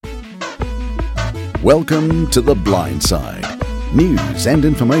Welcome to The Blind Side. News and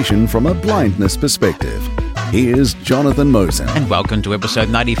information from a blindness perspective. Here's Jonathan Mosen. And welcome to episode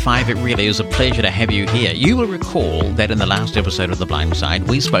 95. It really is a pleasure to have you here. You will recall that in the last episode of The Blind Side,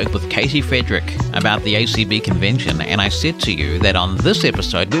 we spoke with Katie Frederick about the ACB convention, and I said to you that on this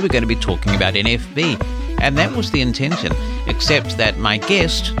episode, we were going to be talking about NFB. And that was the intention, except that my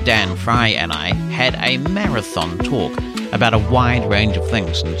guest, Dan Frye, and I had a marathon talk about a wide range of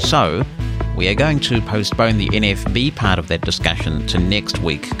things. And so we are going to postpone the NFB part of that discussion to next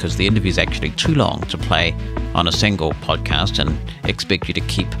week because the interview is actually too long to play on a single podcast and expect you to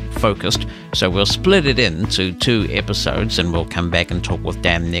keep focused. So we'll split it into 2 episodes and we'll come back and talk with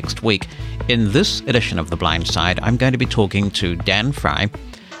Dan next week. In this edition of The Blind Side, I'm going to be talking to Dan Frye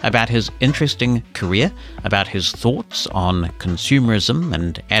about his interesting career, about his thoughts on consumerism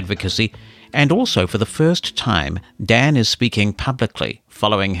and advocacy, and also for the first time, Dan is speaking publicly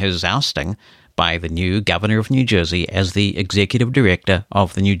following his ousting by the new governor of New Jersey as the executive director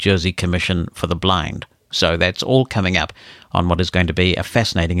of the New Jersey Commission for the Blind. So that's all coming up on what is going to be a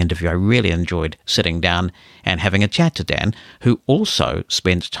fascinating interview. I really enjoyed sitting down and having a chat to Dan, who also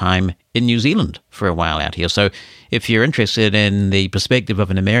spent time in New Zealand for a while out here. So if you're interested in the perspective of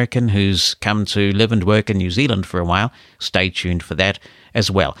an American who's come to live and work in New Zealand for a while, stay tuned for that as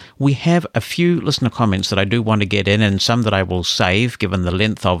well. We have a few listener comments that I do want to get in and some that I will save given the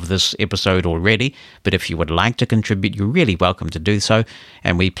length of this episode already. But if you would like to contribute, you're really welcome to do so.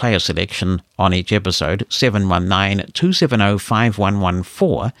 And we play a selection on each episode.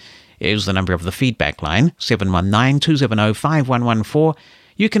 719-270-5114 is the number of the feedback line. 719-270-5114.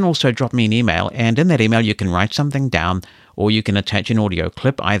 You can also drop me an email, and in that email you can write something down or you can attach an audio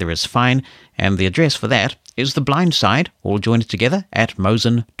clip. Either is fine, and the address for that is The Blind Side, all joined together, at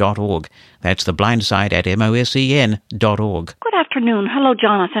mosen.org. That's The Blind Side at mosen.org. Good afternoon. Hello,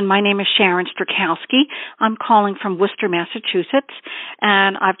 Jonathan. My name is Sharon Strakowski. I'm calling from Worcester, Massachusetts,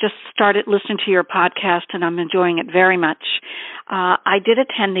 and I've just started listening to your podcast, and I'm enjoying it very much. I did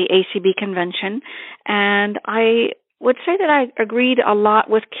attend the ACB convention, and I would say that I agreed a lot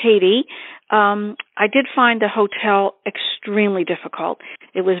with Katie. I did find the hotel extremely difficult.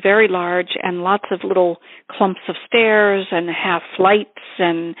 It was very large and lots of little clumps of stairs and half flights,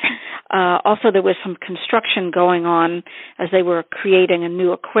 and also there was some construction going on as they were creating a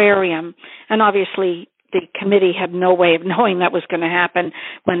new aquarium. And obviously the committee had no way of knowing that was going to happen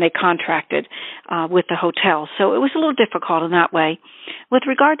when they contracted with the hotel. So it was a little difficult in that way. With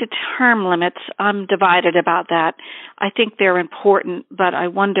regard to term limits, I'm divided about that. I think they're important, but I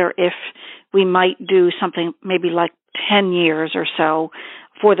wonder if we might do something maybe like 10 years or so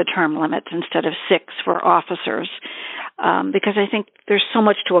for the term limits instead of 6 for officers, because I think there's so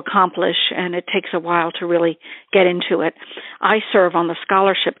much to accomplish and it takes a while to really get into it. I serve on the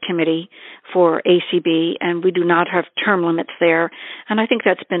scholarship committee for ACB, and we do not have term limits there, and I think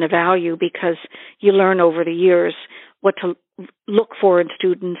that's been a value because you learn over the years what to look for in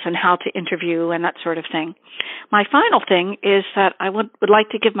students and how to interview and that sort of thing. My final thing is that I would like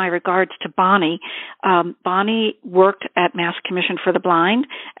to give my regards to Bonnie. Bonnie worked at Mass Commission for the Blind,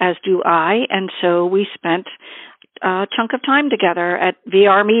 as do I, and so we spent a chunk of time together at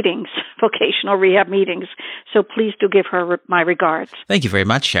VR meetings, vocational rehab meetings. So please do give her my regards. Thank you very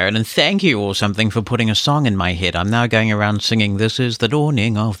much, Sharon, and thank you or something for putting a song in my head. I'm now going around singing, "This is the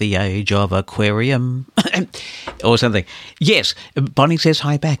dawning of the age of aquarium," or something. Yes, Bonnie says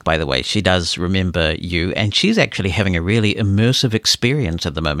hi back, by the way. She does remember you, and she's actually having a really immersive experience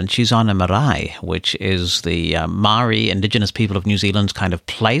at the moment. She's on a marae, which is the Maori Indigenous people of New Zealand's kind of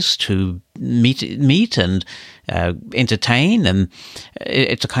place to meet and entertain, and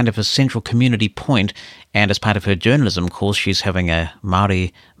it's a kind of a central community point. And as part of her journalism course, she's having a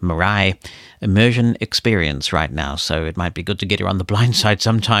Maori marae immersion experience right now. So it might be good to get her on The Blind Side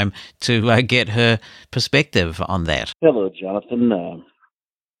sometime to get her perspective on that. Hello, Jonathan.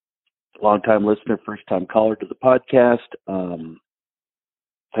 Long-time listener, first-time caller to the podcast.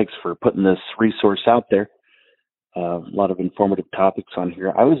 Thanks for putting this resource out there. A lot of informative topics on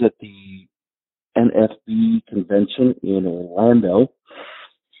here. I was at the NFB convention in Orlando,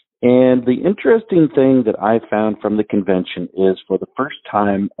 and the interesting thing that I found from the convention is for the first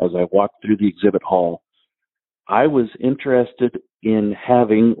time as I walked through the exhibit hall, I was interested in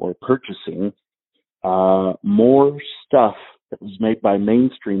having or purchasing more stuff that was made by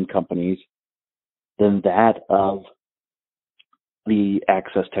mainstream companies than that of the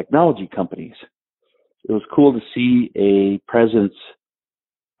access technology companies. It was cool to see a presence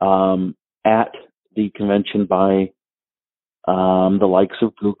at the convention by the likes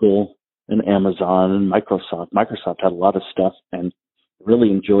of Google and Amazon and Microsoft. Microsoft had a lot of stuff and really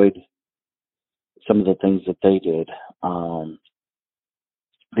enjoyed some of the things that they did.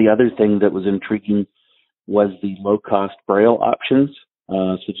 The other thing that was intriguing was the low-cost Braille options,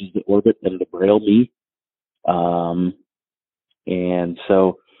 such as the Orbit and the Braille Me. And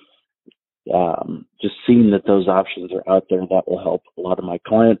so just seeing that those options are out there, that will help a lot of my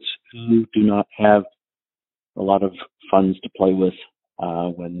clients who do not have a lot of funds to play with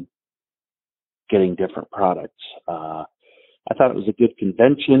when getting different products. I thought it was a good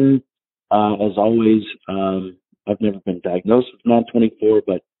convention. As always, I've never been diagnosed with NOD24,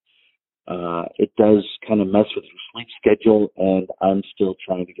 but it does kind of mess with your sleep schedule, and I'm still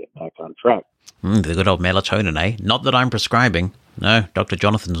trying to get back on track. The good old melatonin, eh? Not that I'm prescribing. No, Dr.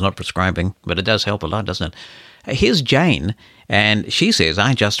 Jonathan's not prescribing, but it does help a lot, doesn't it? Here's Jane, and she says,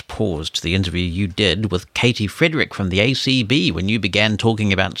 I just paused the interview you did with Katie Frederick from the ACB when you began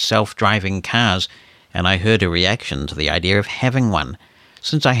talking about self-driving cars, and I heard a reaction to the idea of having one.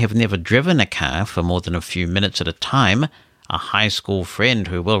 Since I have never driven a car for more than a few minutes at a time, a high school friend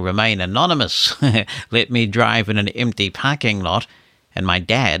who will remain anonymous let me drive in an empty parking lot, and my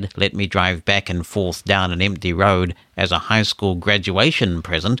dad let me drive back and forth down an empty road as a high school graduation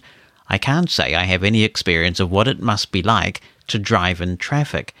present. I can't say I have any experience of what it must be like to drive in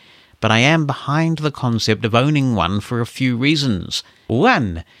traffic, but I am behind the concept of owning one for a few reasons.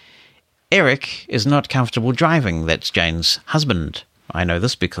 1. Eric is not comfortable driving. That's Jane's husband. I know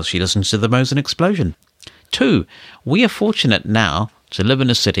this because she listens to the Mosen Explosion. 2. We are fortunate now to live in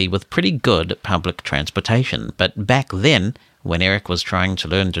a city with pretty good public transportation, but back then, when Eric was trying to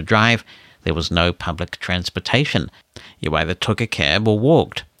learn to drive, there was no public transportation. You either took a cab or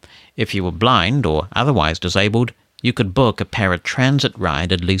walked. If you were blind or otherwise disabled, you could book a paratransit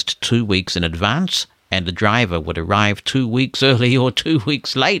ride at least 2 weeks in advance, and the driver would arrive 2 weeks early or 2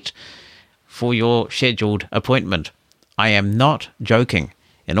 weeks late for your scheduled appointment. I am not joking.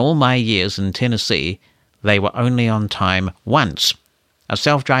 In all my years in Tennessee, they were only on time once. A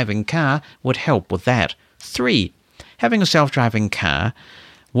self-driving car would help with that. 3. Having a self-driving car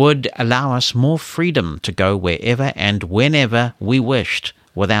would allow us more freedom to go wherever and whenever we wished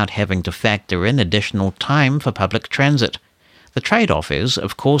without having to factor in additional time for public transit. The trade-off is,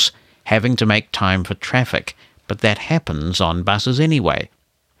 of course, having to make time for traffic, but that happens on buses anyway.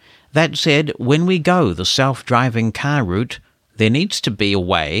 That said, when we go the self-driving car route, there needs to be a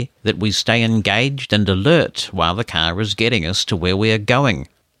way that we stay engaged and alert while the car is getting us to where we are going.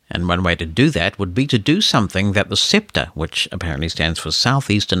 And one way to do that would be to do something that the SEPTA, which apparently stands for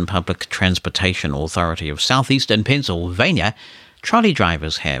Southeastern Public Transportation Authority of Southeastern Pennsylvania, trolley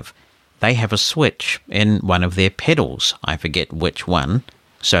drivers have. They have a switch in one of their pedals, I forget which one,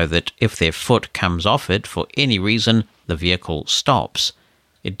 so that if their foot comes off it for any reason, the vehicle stops.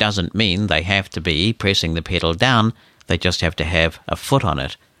 It doesn't mean they have to be pressing the pedal down, they just have to have a foot on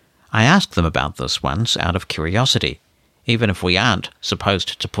it. I asked them about this once out of curiosity. Even if we aren't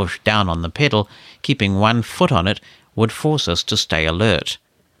supposed to push down on the pedal, keeping one foot on it would force us to stay alert.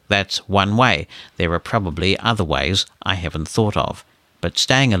 That's one way. There are probably other ways I haven't thought of. But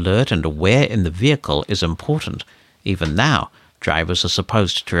staying alert and aware in the vehicle is important. Even now, drivers are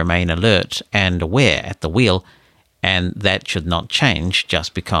supposed to remain alert and aware at the wheel, and that should not change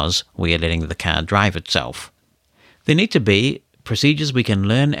just because we are letting the car drive itself. There need to be procedures we can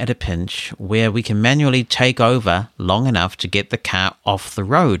learn at a pinch where we can manually take over long enough to get the car off the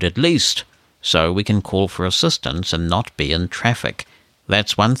road at least, so we can call for assistance and not be in traffic.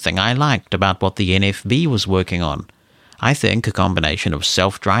 That's one thing I liked about what the NFB was working on. I think a combination of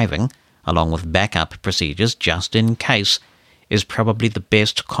self-driving, along with backup procedures just in case, is probably the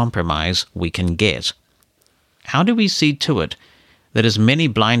best compromise we can get. How do we see to it that as many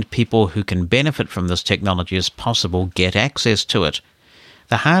blind people who can benefit from this technology as possible get access to it?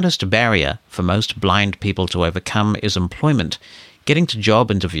 The hardest barrier for most blind people to overcome is employment. Getting to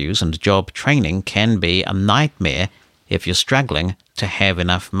job interviews and job training can be a nightmare if you're struggling to have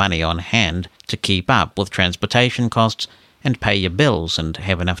enough money on hand to keep up with transportation costs and pay your bills and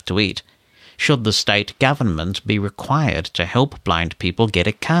have enough to eat. Should the state government be required to help blind people get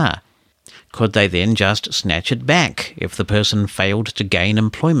a car? Could they then just snatch it back if the person failed to gain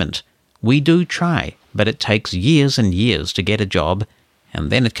employment? We do try, but it takes years and years to get a job, and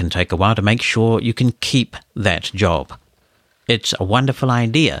then it can take a while to make sure you can keep that job. It's a wonderful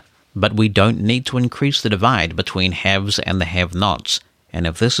idea, but we don't need to increase the divide between haves and the have-nots, and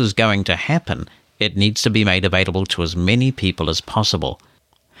if this is going to happen, it needs to be made available to as many people as possible.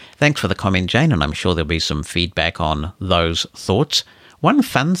 Thanks for the comment, Jane, and I'm sure there'll be some feedback on those thoughts. One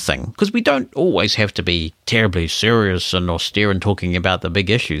fun thing, because we don't always have to be terribly serious and austere in talking about the big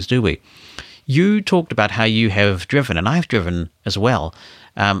issues, do we? You talked about how you have driven, and I've driven as well.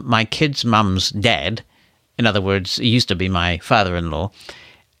 My kid's mum's dad, in other words, he used to be my father-in-law,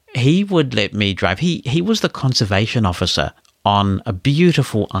 he would let me drive. He was the conservation officer on a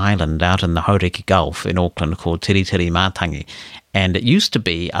beautiful island out in the Hauriki Gulf in Auckland called Tiritiri Mātangi. And it used to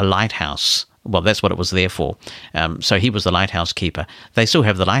be a lighthouse. Well, that's what it was there for. So he was the lighthouse keeper. They still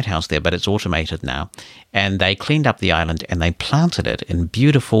have the lighthouse there, but it's automated now. And they cleaned up the island and they planted it in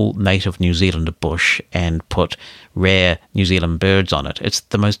beautiful native New Zealand bush and put rare New Zealand birds on it. It's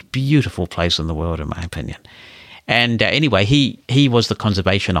the most beautiful place in the world, in my opinion. And anyway, he was the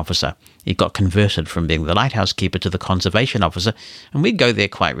conservation officer. He got converted from being the lighthouse keeper to the conservation officer, and we'd go there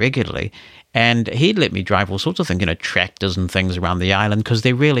quite regularly. And he'd let me drive all sorts of things, tractors and things around the island, because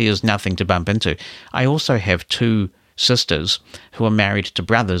there really is nothing to bump into. I also have two sisters who are married to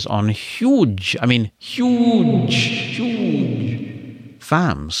brothers on huge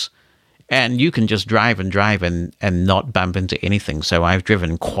farms. And you can just drive and not bump into anything. So I've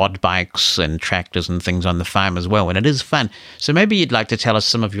driven quad bikes and tractors and things on the farm as well, and it is fun. So maybe you'd like to tell us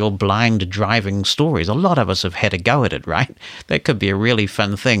some of your blind driving stories. A lot of us have had a go at it, right? That could be a really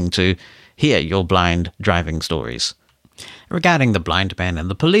fun thing to hear your blind driving stories. Regarding the blind man and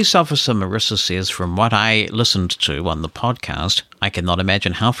the police officer, Marissa says, from what I listened to on the podcast, I cannot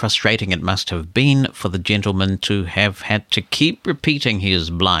imagine how frustrating it must have been for the gentleman to have had to keep repeating he is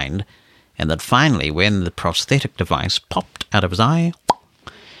blind, and that finally, when the prosthetic device popped out of his eye,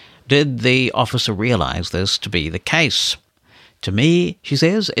 did the officer realize this to be the case. To me, she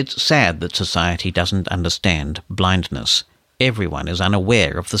says, it's sad that society doesn't understand blindness. Everyone is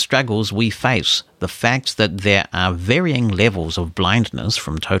unaware of the struggles we face, the fact that there are varying levels of blindness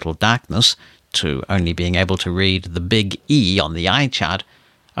from total darkness to only being able to read the big E on the eye chart,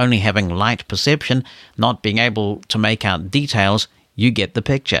 only having light perception, not being able to make out details. You get the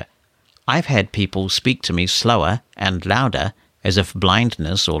picture. I've had people speak to me slower and louder as if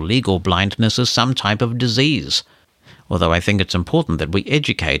blindness or legal blindness is some type of disease, although I think it's important that we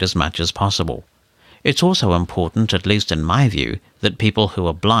educate as much as possible. It's also important, at least in my view, that people who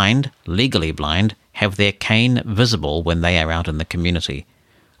are blind, legally blind, have their cane visible when they are out in the community.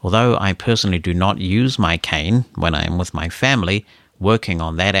 Although I personally do not use my cane when I am with my family, working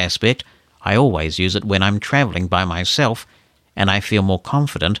on that aspect, I always use it when I'm travelling by myself, and I feel more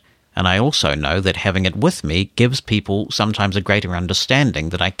confident. And I also know that having it with me gives people sometimes a greater understanding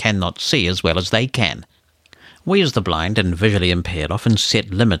that I cannot see as well as they can. We as the blind and visually impaired often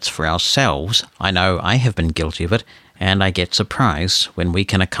set limits for ourselves. I know I have been guilty of it, and I get surprised when we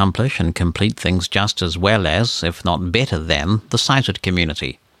can accomplish and complete things just as well as, if not better than, the sighted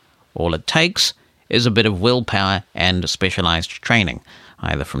community. All it takes is a bit of willpower and specialised training,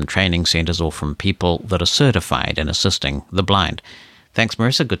 either from training centres or from people that are certified in assisting the blind. Thanks,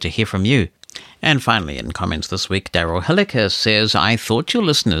 Marissa. Good to hear from you. And finally, in comments this week, Daryl Hilliker says, I thought your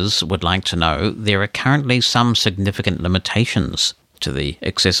listeners would like to know there are currently some significant limitations to the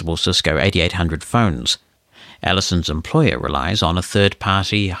accessible Cisco 8800 phones. Allison's employer relies on a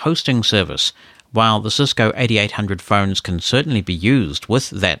third-party hosting service. While the Cisco 8800 phones can certainly be used with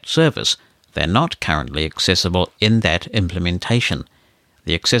that service, they're not currently accessible in that implementation.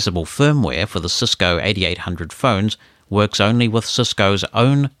 The accessible firmware for the Cisco 8800 phones works only with Cisco's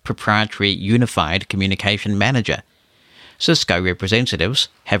own proprietary Unified Communication Manager. Cisco representatives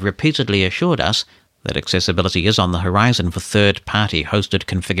have repeatedly assured us that accessibility is on the horizon for third-party hosted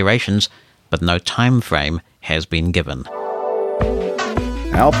configurations, but no time frame has been given.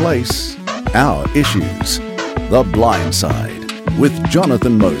 Our place, our issues. The Blind Side with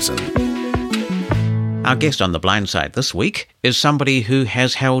Jonathan Mosen. Our guest on The Blind Side this week is somebody who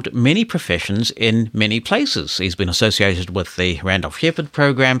has held many professions in many places. He's been associated with the Randolph Shepherd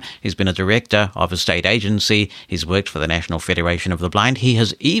program. He's been a director of a state agency. He's worked for the National Federation of the Blind. He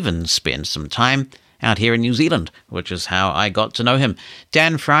has even spent some time out here in New Zealand, which is how I got to know him.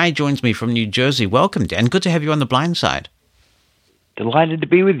 Dan Frye joins me from New Jersey. Welcome, Dan. Good to have you on The Blind Side. Delighted to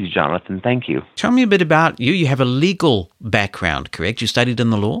be with you, Jonathan. Thank you. Tell me a bit about you. You have a legal background, correct? You studied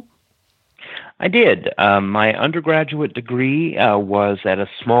in the law? I did. My undergraduate degree was at a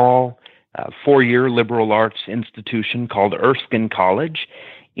small 4-year liberal arts institution called Erskine College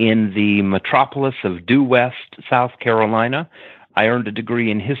in the metropolis of Due West, South Carolina. I earned a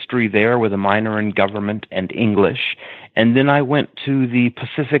degree in history there with a minor in government and English. And then I went to the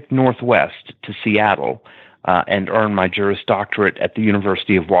Pacific Northwest to Seattle and earned my Juris Doctorate at the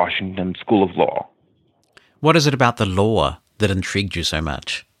University of Washington School of Law. What is it about the law that intrigued you so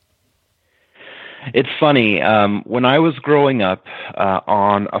much? It's funny. When I was growing up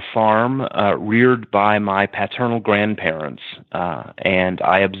on a farm reared by my paternal grandparents, and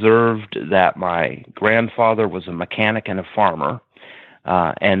I observed that my grandfather was a mechanic and a farmer,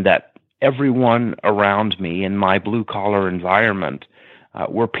 and that everyone around me in my blue-collar environment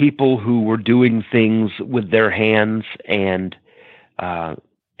were people who were doing things with their hands and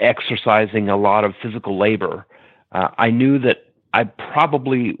exercising a lot of physical labor. I knew that I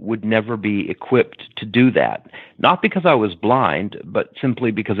probably would never be equipped to do that, not because I was blind, but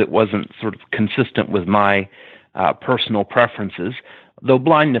simply because it wasn't sort of consistent with my personal preferences, though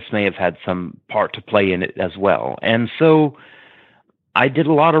blindness may have had some part to play in it as well. And so I did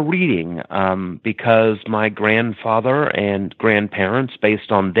a lot of reading because my grandfather and grandparents,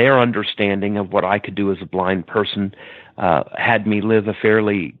 based on their understanding of what I could do as a blind person, had me live a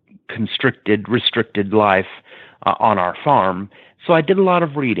fairly restricted life on our farm. So I did a lot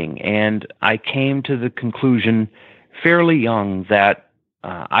of reading, and I came to the conclusion fairly young that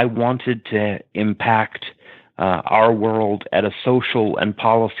I wanted to impact our world at a social and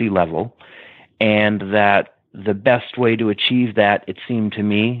policy level, and that the best way to achieve that, it seemed to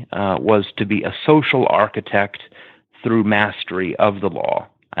me, was to be a social architect through mastery of the law.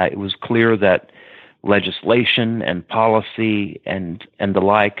 It was clear that legislation and policy and the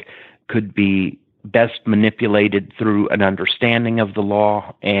like could be best manipulated through an understanding of the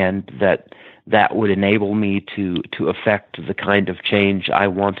law, and that would enable me to affect the kind of change I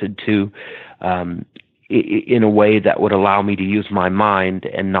wanted to in a way that would allow me to use my mind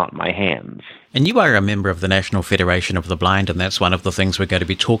and not my hands. And you are a member of the National Federation of the Blind, and that's one of the things we're going to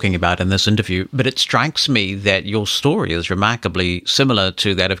be talking about in this interview. But it strikes me that your story is remarkably similar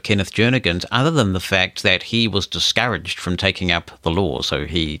to that of Kenneth Jernigan's, other than the fact that he was discouraged from taking up the law, so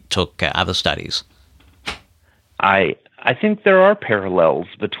he took other studies. I think there are parallels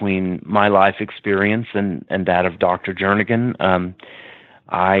between my life experience and that of Dr. Jernigan.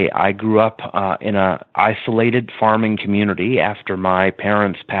 I grew up in an isolated farming community after my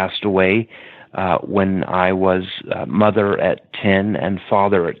parents passed away when I was mother at 10 and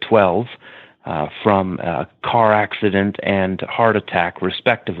father at 12 from a car accident and heart attack,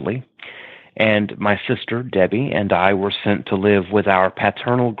 respectively. And my sister, Debbie, and I were sent to live with our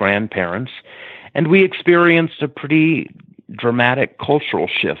paternal grandparents, and we experienced a pretty dramatic cultural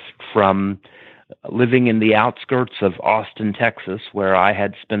shift from living in the outskirts of Austin, Texas, where I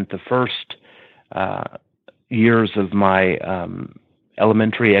had spent the first years of my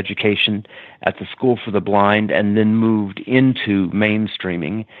elementary education at the School for the Blind, and then moved into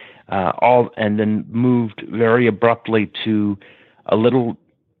mainstreaming, and then moved very abruptly to a little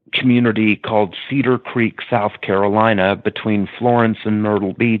community called Cedar Creek, South Carolina, between Florence and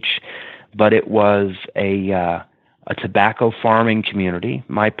Myrtle Beach. But it was a tobacco farming community.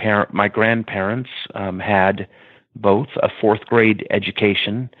 My grandparents had both a fourth grade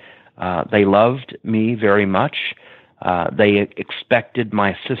education. They loved me very much. They expected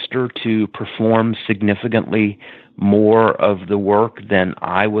my sister to perform significantly more of the work than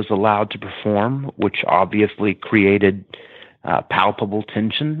I was allowed to perform, which obviously created palpable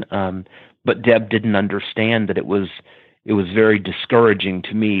tension. But Deb didn't understand that it was very discouraging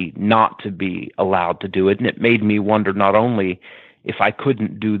to me not to be allowed to do it, and it made me wonder not only if I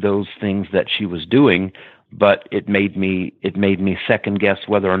couldn't do those things that she was doing, but it made me second guess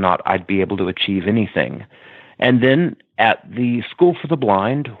whether or not I'd be able to achieve anything. And then at the School for the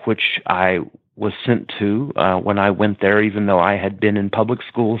Blind, which I was sent to when I went there, even though I had been in public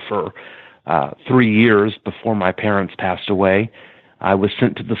school for 3 years before my parents passed away, I was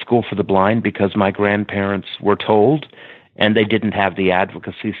sent to the School for the Blind because my grandparents were told, and they didn't have the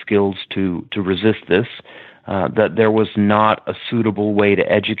advocacy skills to resist this, that there was not a suitable way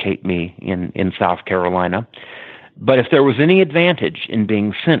to educate me in South Carolina. But if there was any advantage in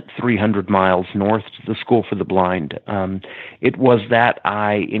being sent 300 miles north to the School for the Blind, it was that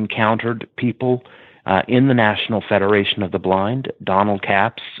I encountered people in the National Federation of the Blind. Donald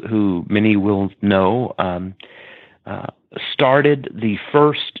Capps, who many will know, started the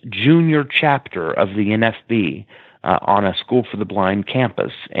first junior chapter of the NFB on a School for the Blind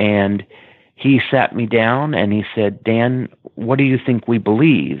campus. And he sat me down and he said, "Dan, what do you think we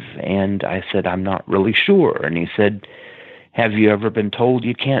believe?" And I said, "I'm not really sure." And he said, "Have you ever been told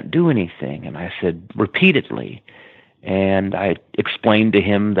you can't do anything?" And I said, "Repeatedly." And I explained to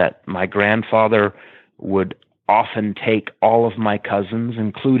him that my grandfather would often take all of my cousins,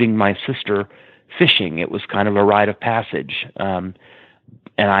 including my sister, fishing. It was kind of a rite of passage.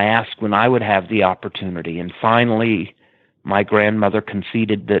 And I asked when I would have the opportunity. And finally, my grandmother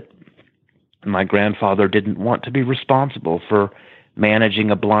conceded that my grandfather didn't want to be responsible for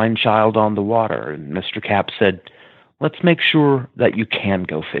managing a blind child on the water. And Mr. Cap said, let's make sure that you can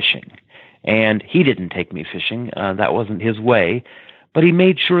go fishing. And he didn't take me fishing. That wasn't his way. But he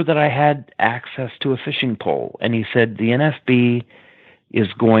made sure that I had access to a fishing pole. And he said, the NFB is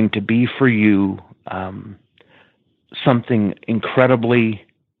going to be for you something incredibly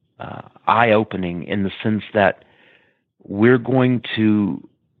eye-opening, in the sense that we're going to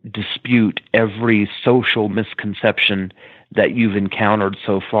dispute every social misconception that you've encountered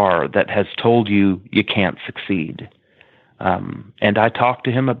so far that has told you you can't succeed. And I talked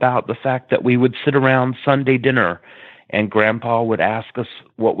to him about the fact that we would sit around Sunday dinner and Grandpa would ask us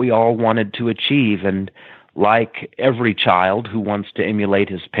what we all wanted to achieve. And like every child who wants to emulate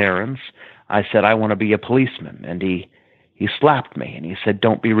his parents, I said, I want to be a policeman. And he slapped me and he said,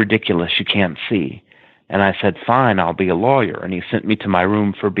 don't be ridiculous, you can't see. And I said, fine, I'll be a lawyer. And he sent me to my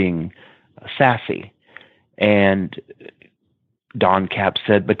room for being sassy. And Don Cap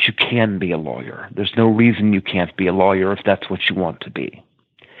said, but you can be a lawyer. There's no reason you can't be a lawyer if that's what you want to be.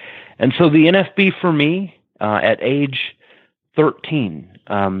 And so the NFB for me, at age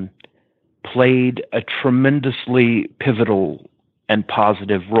 13, played a tremendously pivotal and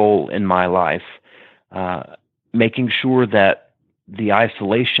positive role in my life, making sure that the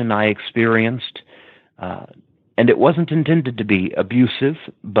isolation I experienced, and it wasn't intended to be abusive,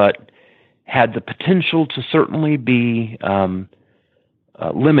 but had the potential to certainly be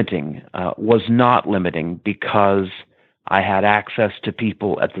limiting, was not limiting, because I had access to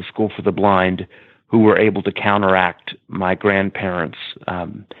people at the School for the Blind who were able to counteract my grandparents'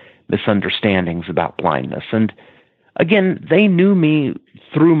 misunderstandings about blindness. And again, they knew me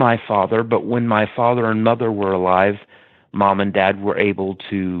through my father, but when my father and mother were alive, Mom and Dad were able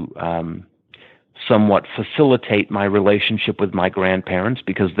to somewhat facilitate my relationship with my grandparents,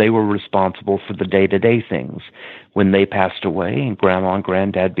 because they were responsible for the day-to-day things. When they passed away and Grandma and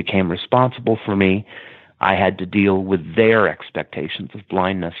Granddad became responsible for me, I had to deal with their expectations of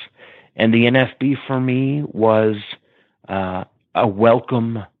blindness. And the NFB for me was a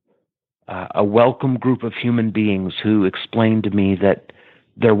welcome group of human beings who explained to me that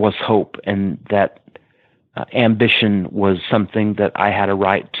there was hope, and that ambition was something that I had a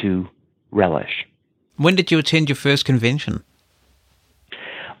right to relish. When did you attend your first convention?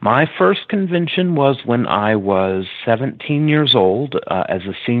 My first convention was when I was 17 years old, as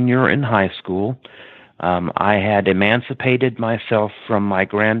a senior in high school. I had emancipated myself from my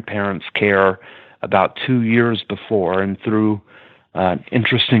grandparents' care about 2 years before, and through an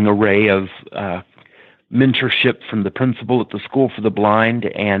interesting array of mentorship from the principal at the School for the Blind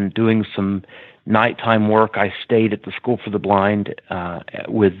and doing some nighttime work, I stayed at the School for the Blind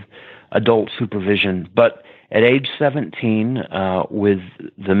with adult supervision. But at age 17, with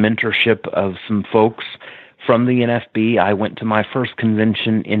the mentorship of some folks from the NFB, I went to my first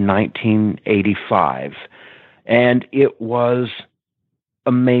convention in 1985. And it was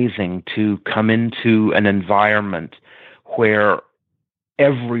amazing to come into an environment where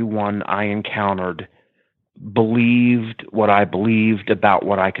everyone I encountered believed what I believed about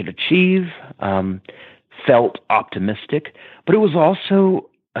what I could achieve, felt optimistic, but it was also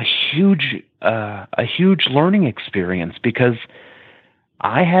a huge learning experience, because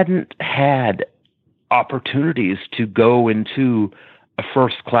I hadn't had opportunities to go into a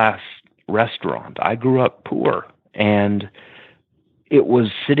first-class restaurant. I grew up poor, and it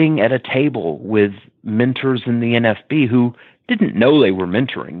was sitting at a table with mentors in the NFB who didn't know they were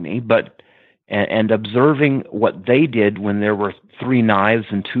mentoring me, but and observing what they did when there were 3 knives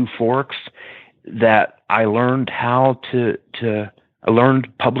and 2 forks, that I learned how I learned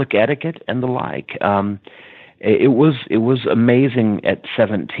public etiquette and the like. It was amazing at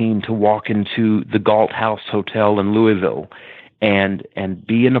 17 to walk into the Galt House Hotel in Louisville and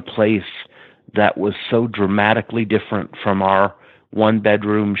be in a place that was so dramatically different from our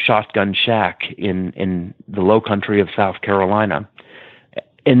 1-bedroom shotgun shack in the low country of South Carolina.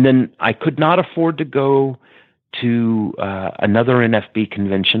 And then I could not afford to go to another NFB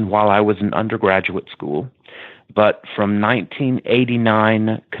convention while I was in undergraduate school. But from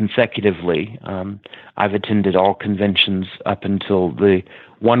 1989 consecutively, I've attended all conventions up until the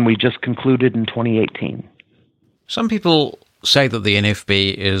one we just concluded in 2018. Some people say that the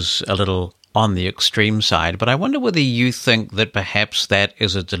NFB is a little on the extreme side, but I wonder whether you think that perhaps that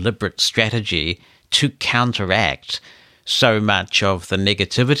is a deliberate strategy to counteract so much of the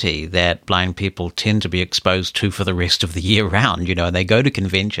negativity that blind people tend to be exposed to for the rest of the year round. You know, they go to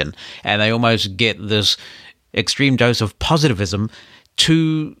convention and they almost get this extreme dose of positivism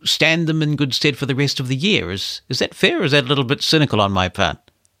to stand them in good stead for the rest of the year. Is that fair, or is that a little bit cynical on my part?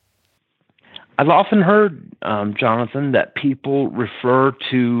 I've often heard, Jonathan, that people refer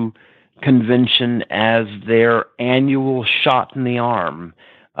to convention as their annual shot in the arm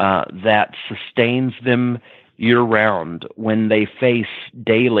that sustains them year-round when they face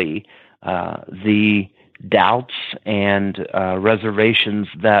daily the doubts and reservations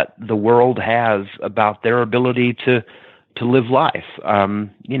that the world has about their ability to live life.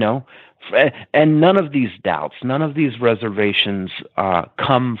 And none of these doubts, none of these reservations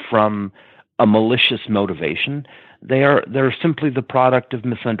come from a malicious motivation. They're simply the product of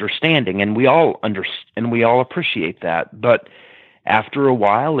misunderstanding, and we all appreciate that. But after a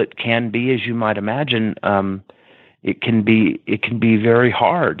while, it can be, as you might imagine, it can be very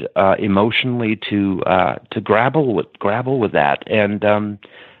hard emotionally to grapple with that. And I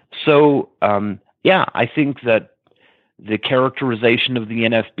think that the characterization of the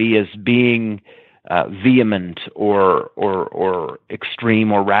NFB as being vehement or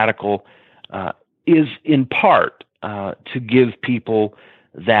extreme or radical is in part to give people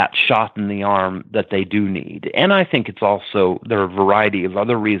that shot in the arm that they do need. And I think it's also, there are a variety of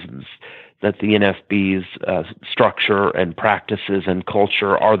other reasons that the NFB's structure and practices and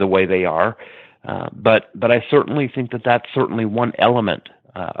culture are the way they are. But I certainly think that that's certainly one element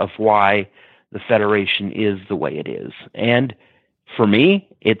of why the Federation is the way it is. And for me,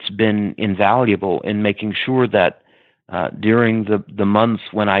 it's been invaluable in making sure that during the months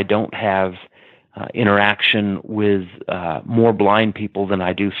when I don't have interaction with more blind people than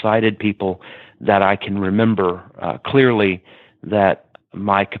I do sighted people, that I can remember clearly that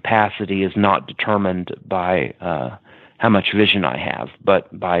my capacity is not determined by how much vision I have,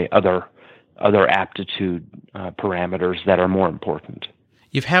 but by other aptitude parameters that are more important.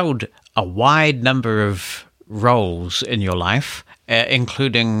 You've held a wide number of roles in your life,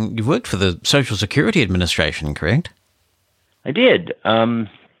 including you've worked for the Social Security Administration, correct? I did.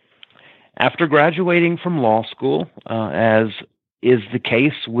 After graduating from law school, as is the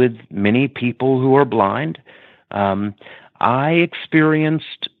case with many people who are blind, I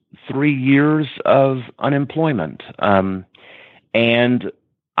experienced 3 years of unemployment. And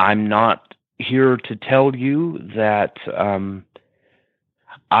I'm not here to tell you that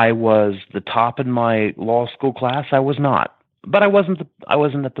I was the top in my law school class. I was not, but I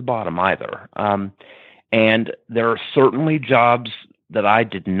wasn't at the bottom either. And there are certainly jobs that I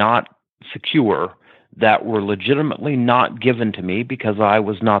did not secure that were legitimately not given to me because I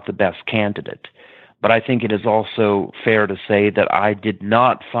was not the best candidate. But I think it is also fair to say that I did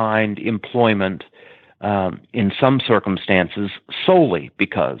not find employment in some circumstances solely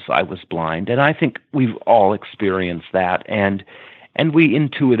because I was blind. And I think we've all experienced that, and we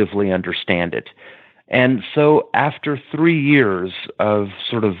intuitively understand it. And so after 3 years of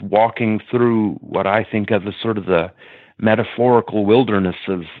sort of walking through what I think of as sort of the metaphorical wilderness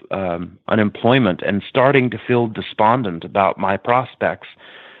of unemployment and starting to feel despondent about my prospects,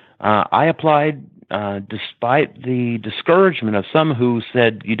 I applied despite the discouragement of some who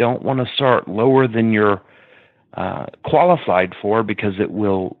said you don't want to start lower than you're qualified for because it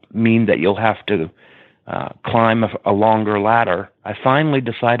will mean that you'll have to climb a longer ladder. I finally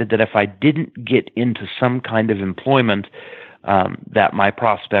decided that if I didn't get into some kind of employment, that my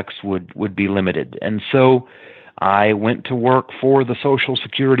prospects would be limited. And so I went to work for the Social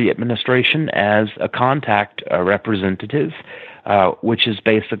Security Administration as a contact representative, which is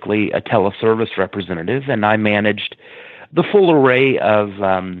basically a teleservice representative, and I managed the full array of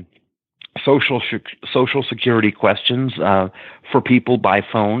Social Security questions for people by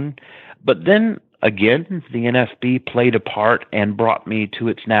phone. But then again, the NFB played a part and brought me to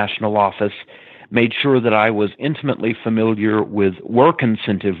its national office, made sure that I was intimately familiar with work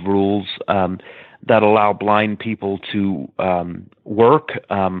incentive rules that allow blind people to work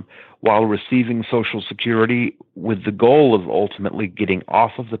while receiving Social Security with the goal of ultimately getting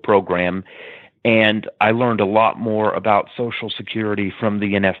off of the program. And I learned a lot more about Social Security from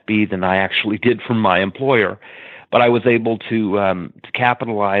the NFB than I actually did from my employer. But I was able to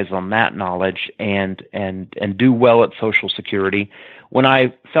capitalize on that knowledge and do well at Social Security. When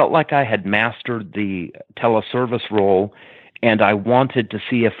I felt like I had mastered the teleservice role and I wanted to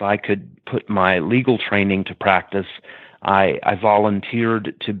see if I could put my legal training to practice, I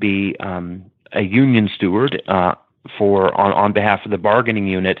volunteered to be a union steward on behalf of the bargaining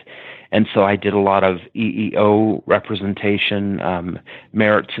unit. And so I did a lot of EEO representation,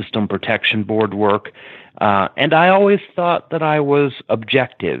 Merit System Protection Board work. And I always thought that I was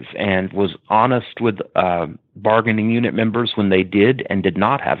objective and was honest with bargaining unit members when they did and did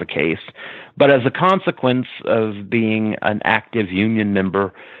not have a case. But as a consequence of being an active union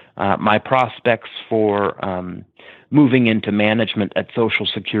member, my prospects for moving into management at Social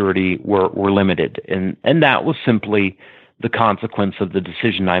Security were limited. And that was simply the consequence of the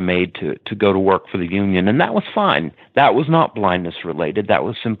decision I made to go to work for the union. And that was fine. That was not blindness related. That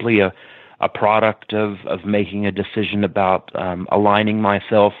was simply a product of making a decision about aligning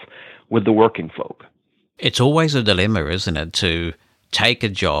myself with the working folk. It's always a dilemma, isn't it, to take a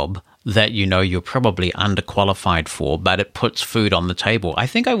job that you know you're probably underqualified for, but it puts food on the table. I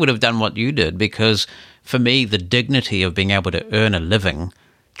think I would have done what you did, because for me, the dignity of being able to earn a living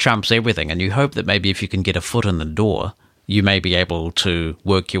trumps everything. And you hope that maybe if you can get a foot in the door, you may be able to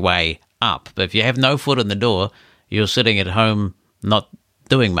work your way up. But if you have no foot in the door, you're sitting at home not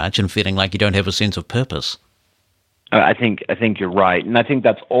doing much and feeling like you don't have a sense of purpose. I think you're right, and I think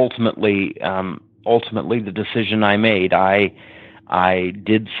that's ultimately the decision I made. I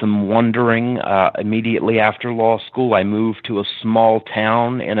did some wondering immediately after law school. I moved to a small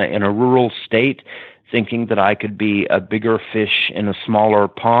town in a rural state, thinking that I could be a bigger fish in a smaller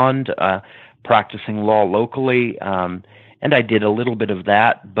pond, practicing law locally, and I did a little bit of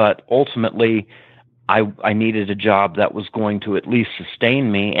that. But ultimately, I needed a job that was going to at least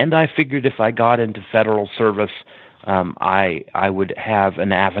sustain me, and I figured if I got into federal service, I would have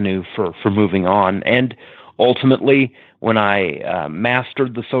an avenue for moving on. And ultimately, when I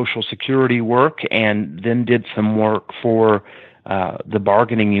mastered the Social Security work and then did some work for the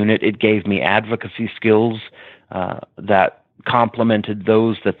bargaining unit, it gave me advocacy skills that complemented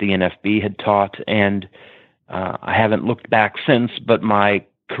those that the NFB had taught. And I haven't looked back since, but my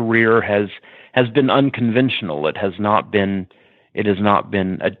career has been unconventional. It has not been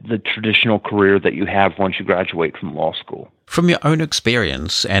the traditional career that you have once you graduate from law school. From your own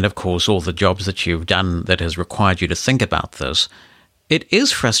experience, and of course all the jobs that you've done that has required you to think about this, it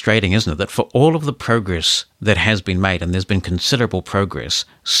is frustrating, isn't it, that for all of the progress that has been made, and there's been considerable progress,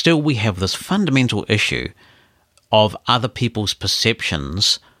 still we have this fundamental issue of other people's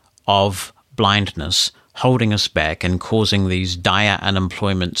perceptions of blindness holding us back and causing these dire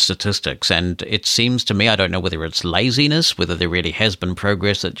unemployment statistics. And it seems to me, I don't know whether it's laziness, whether there really has been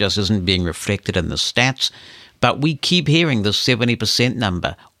progress that just isn't being reflected in the stats, but we keep hearing this 70%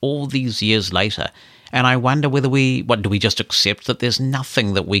 number all these years later. And I wonder whether do we just accept that there's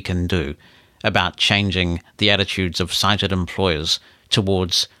nothing that we can do about changing the attitudes of sighted employers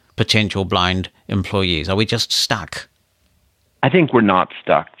towards potential blind employees? Are we just stuck? I think we're not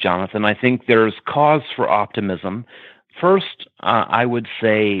stuck, Jonathan. I think there's cause for optimism. First, I would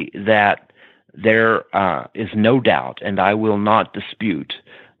say that there is no doubt, and I will not dispute,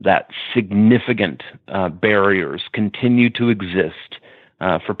 that significant barriers continue to exist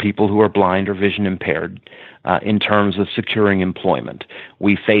for people who are blind or vision impaired in terms of securing employment.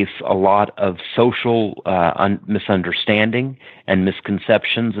 We face a lot of social misunderstanding and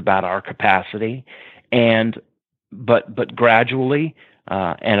misconceptions about our capacity, but gradually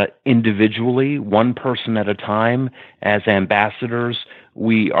and individually, one person at a time, as ambassadors,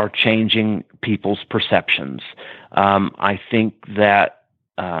 we are changing people's perceptions. I think that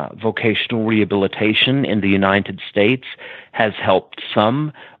vocational rehabilitation in the United States has helped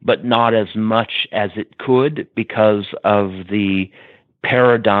some, but not as much as it could because of the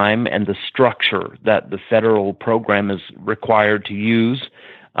paradigm and the structure that the federal program is required to use.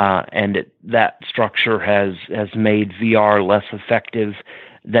 That structure has made VR less effective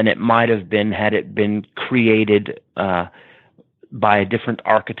than it might have been had it been created by a different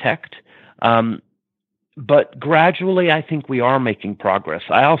architect. But gradually, I think we are making progress.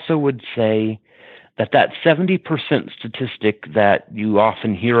 I also would say that 70% statistic that you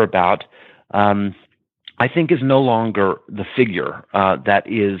often hear about, I think is no longer the figure that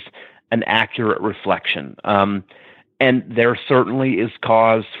is an accurate reflection. And there certainly is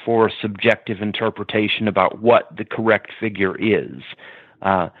cause for subjective interpretation about what the correct figure is.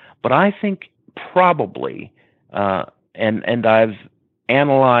 But I think probably, and I've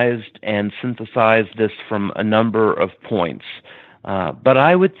analyzed and synthesized this from a number of points, but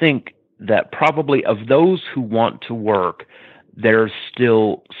I would think that probably of those who want to work, there's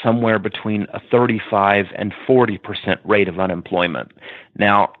still somewhere between a 35 and 40% rate of unemployment.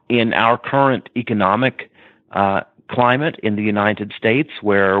 Now, in our current economic climate in the United States,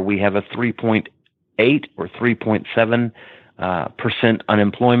 where we have a 3.8 or 3.7%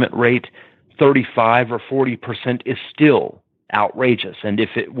 unemployment rate, 35 or 40% is still outrageous. And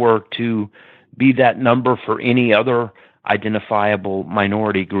if it were to be that number for any other identifiable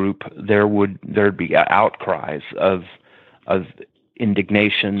minority group, there'd be outcries of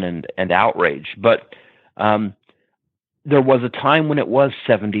indignation and outrage. But there was a time when it was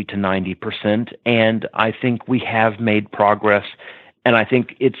 70 to 90%, and I think we have made progress. And I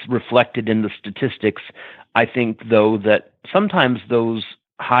think it's reflected in the statistics. I think, though, that sometimes those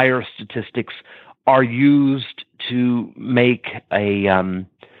higher statistics are used to make a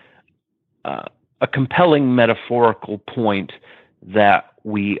compelling metaphorical point that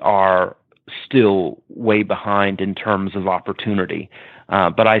we are still way behind in terms of opportunity.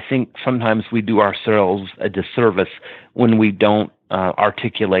 But I think sometimes we do ourselves a disservice when we don't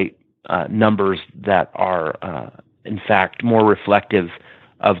articulate numbers that are, in fact, more reflective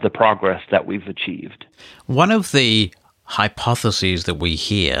of the progress that we've achieved. One of the hypotheses that we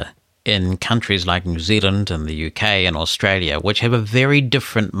hear in countries like New Zealand and the UK and Australia, which have a very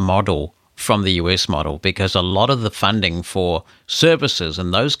different model from the US model, because a lot of the funding for services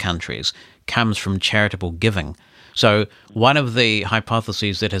in those countries comes from charitable giving. So one of the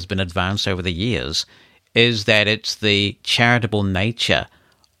hypotheses that has been advanced over the years is that it's the charitable nature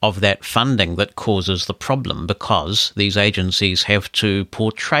of that funding that causes the problem, because these agencies have to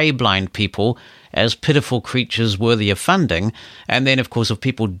portray blind people as pitiful creatures worthy of funding. And then, of course, if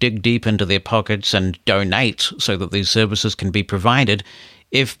people dig deep into their pockets and donate so that these services can be provided,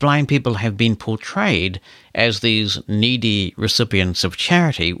 if blind people have been portrayed as these needy recipients of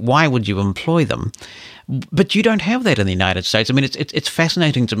charity, why would you employ them? But you don't have that in the United States. I mean, it's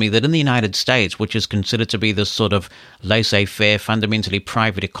fascinating to me that in the United States, which is considered to be this sort of laissez-faire, fundamentally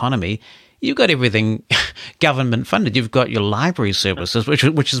private economy, you've got everything government funded. You've got your library services,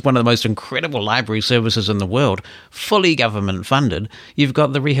 which is one of the most incredible library services in the world, fully government funded. You've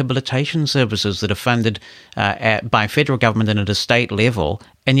got the rehabilitation services that are funded by federal government and at a state level,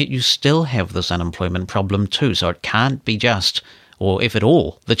 and yet you still have this unemployment problem too. So it can't be just, or if at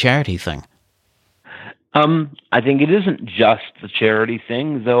all, the charity thing. I think it isn't just the charity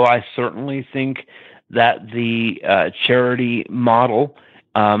thing, though I certainly think that the charity model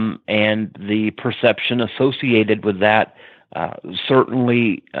and the perception associated with that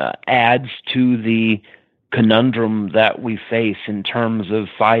certainly adds to the conundrum that we face in terms of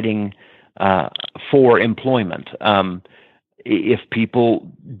fighting for employment. If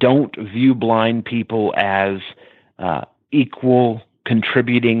people don't view blind people as equal,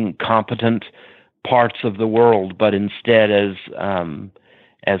 contributing, competent parts of the world, but instead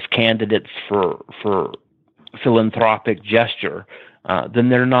as candidates for philanthropic gesture, then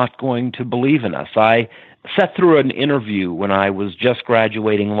they're not going to believe in us. I sat through an interview when I was just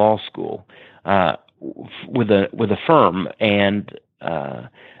graduating law school with a firm, and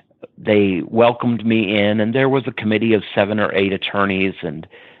they welcomed me in, and there was a committee of 7 or 8 attorneys, and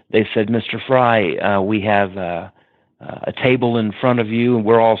they said, "Mr. Frye, we have a table in front of you, and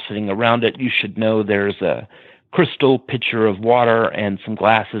we're all sitting around it. You should know there's a crystal pitcher of water and some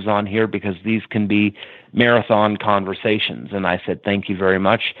glasses on here because these can be marathon conversations." And I said, "Thank you very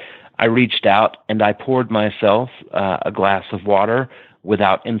much." I reached out and I poured myself a glass of water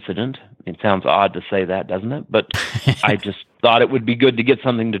without incident. It sounds odd to say that, doesn't it? But I just thought it would be good to get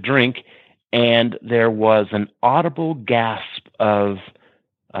something to drink. And there was an audible gasp of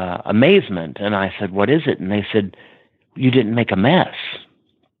amazement. And I said, "What is it?" And they said, "You didn't make a mess."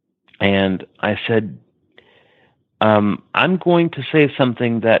 And I said, I'm going to say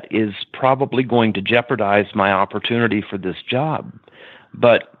something that is probably going to jeopardize my opportunity for this job.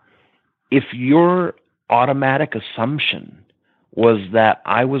 But if your automatic assumption was that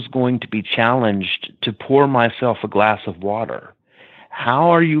I was going to be challenged to pour myself a glass of water, how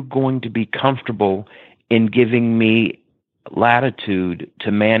are you going to be comfortable in giving me latitude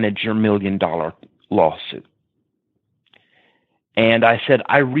to manage your $1 million lawsuit? And I said,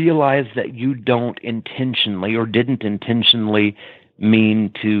 I realize that you don't intentionally or didn't intentionally mean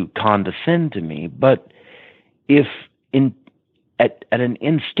to condescend to me, but if at an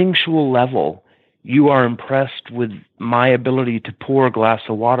instinctual level you are impressed with my ability to pour a glass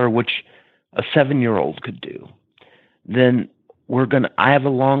of water, which a 7-year-old could do, then I have a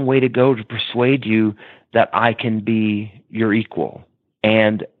long way to go to persuade you that I can be your equal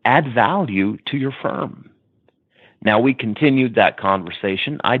and add value to your firm. Now, we continued that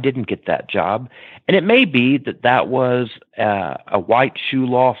conversation. I didn't get that job. And it may be that that was a white shoe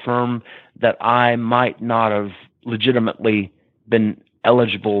law firm that I might not have legitimately been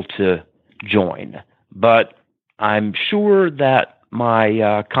eligible to join. But I'm sure that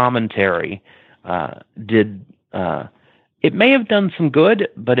my commentary it may have done some good,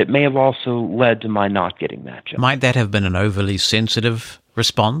 but it may have also led to my not getting that job. Might that have been an overly sensitive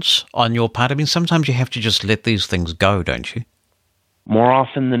response on your part? I mean, sometimes you have to just let these things go, don't you? More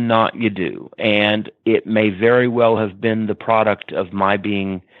often than not, you do. And it may very well have been the product of my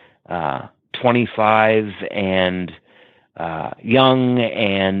being 25 and young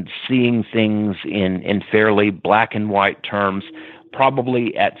and seeing things in fairly black and white terms.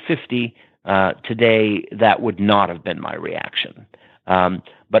 probably at 50 today, that would not have been my reaction.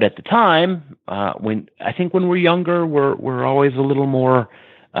 But at the time, when we're younger, we're always a little more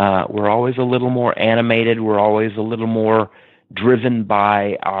animated. We're always a little more driven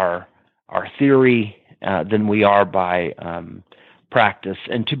by our theory than we are by practice.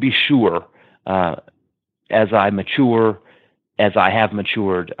 And to be sure, as I have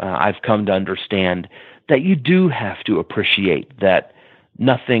matured, I've come to understand that you do have to appreciate that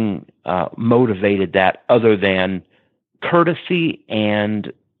nothing motivated that other than courtesy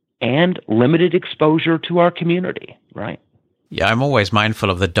and limited exposure to our community, right? Yeah, I'm always mindful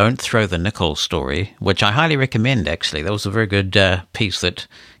of the "Don't Throw the Nickel" story, which I highly recommend, actually. That was a very good piece that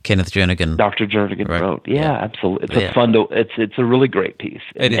Kenneth Jernigan... Dr. Jernigan wrote. Yeah, absolutely. It's a really great piece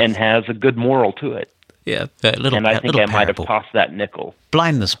and has a good moral to it. Yeah, and I think I might have tossed that nickel.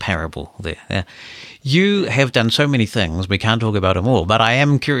 Blindness parable there. Yeah. You have done so many things, we can't talk about them all, but I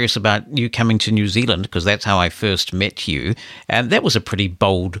am curious about you coming to New Zealand, because that's how I first met you. And that was a pretty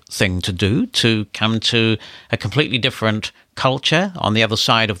bold thing to do, to come to a completely different culture on the other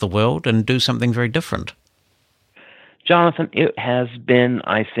side of the world and do something very different. Jonathan, it has been,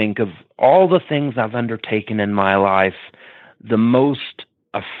 I think, of all the things I've undertaken in my life, the most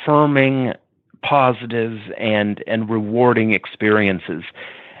affirming, positive, and rewarding experiences.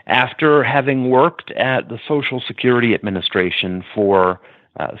 After having worked at the Social Security Administration for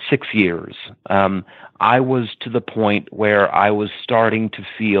 6 years, I was to the point where I was starting to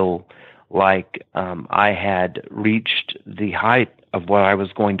feel like I had reached the height of what I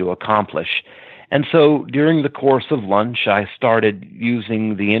was going to accomplish. And so during the course of lunch, I started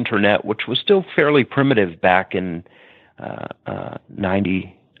using the internet, which was still fairly primitive back in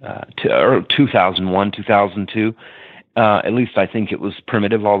 2001, 2002. At least I think it was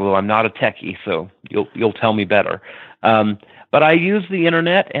primitive, although I'm not a techie, so you'll tell me better. But I used the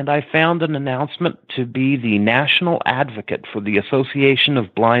internet, and I found an announcement to be the national advocate for the Association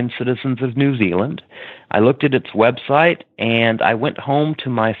of Blind Citizens of New Zealand. I looked at its website, and I went home to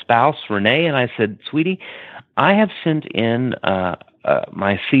my spouse, Renee, and I said, "Sweetie, I have sent in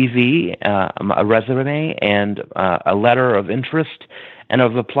my CV, a resume, and a letter of interest, and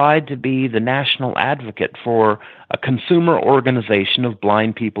I've applied to be the national advocate for a consumer organization of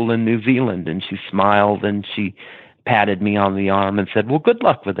blind people in New Zealand." And she smiled, and she patted me on the arm and said, "Well, good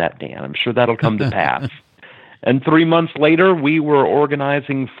luck with that, Dan. I'm sure that'll come to pass." And 3 months later, we were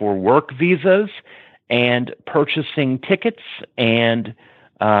organizing for work visas and purchasing tickets and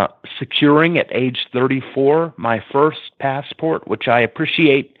securing at age 34 my first passport, which I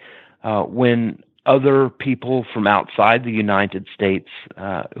appreciate when other people from outside the United States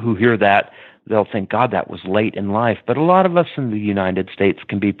who hear that, they'll think, God, that was late in life. But a lot of us in the United States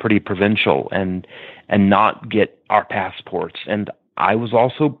can be pretty provincial and not get our passports. And I was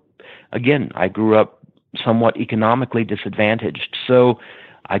also, again, I grew up somewhat economically disadvantaged. So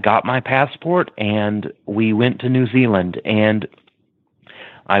I got my passport and we went to New Zealand, and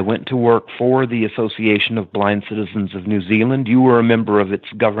I went to work for the Association of Blind Citizens of New Zealand. You were a member of its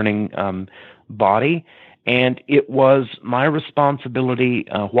governing body, and it was my responsibility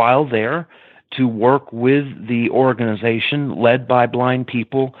while there to work with the organization led by blind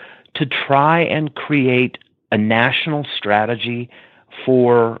people to try and create a national strategy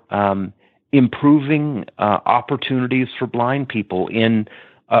for improving opportunities for blind people in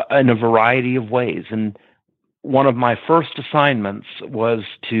a variety of ways. And one of my first assignments was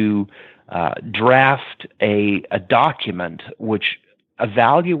to draft a document which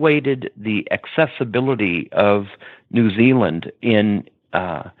evaluated the accessibility of New Zealand in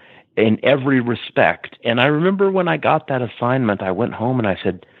every respect. And I remember when I got that assignment, I went home and I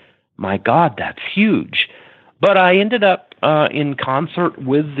said, "My God, that's huge." But I ended up in concert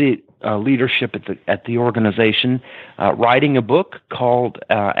with the leadership at the organization, writing a book called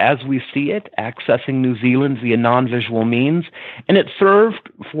As We See It, Accessing New Zealand via Non-Visual Means. And it served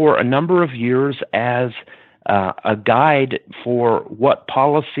for a number of years as a guide for what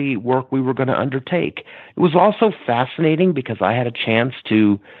policy work we were going to undertake. It was also fascinating because I had a chance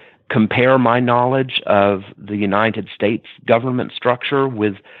to compare my knowledge of the United States government structure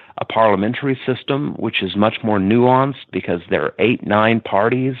with a parliamentary system, which is much more nuanced because there are 8-9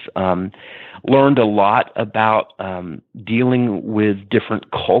 parties. Learned a lot about dealing with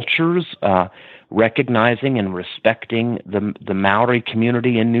different cultures, recognizing and respecting the Maori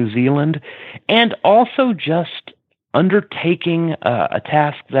community in New Zealand, and also just undertaking a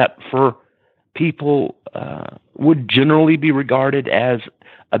task that for people would generally be regarded as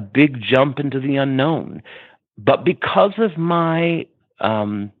a big jump into the unknown. But because of my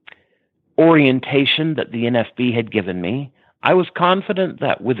orientation that the NFB had given me, I was confident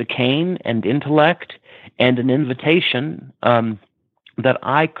that with a cane and intellect and an invitation, that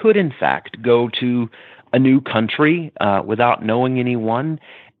I could, in fact, go to a new country without knowing anyone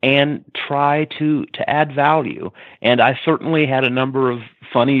and try to add value. And I certainly had a number of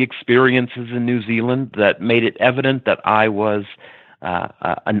funny experiences in New Zealand that made it evident that I was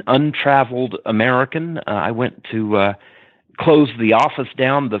an untraveled American. I went to close the office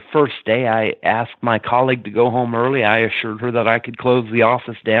down the first day. I asked my colleague to go home early. I assured her that I could close the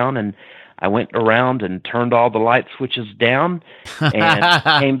office down, and I went around and turned all the light switches down and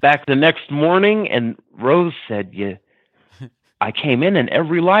came back the next morning, and Rose said, I came in and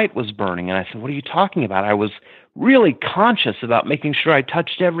every light was burning. And I said, what are you talking about? I was really conscious about making sure I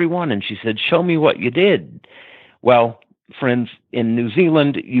touched every one. And she said, show me what you did. Well, friends, in New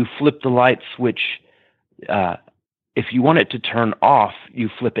Zealand, you flip the light switch. If you want it to turn off, you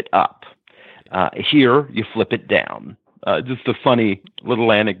flip it up. Here, you flip it down. Just a funny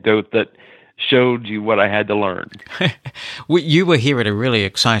little anecdote that showed you what I had to learn. You were here at a really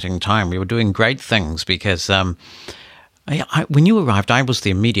exciting time. We were doing great things because when you arrived, I was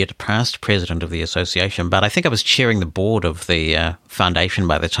the immediate past president of the association, but I think I was chairing the board of the foundation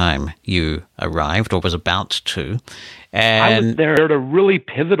by the time you arrived or was about to. And I was there at a really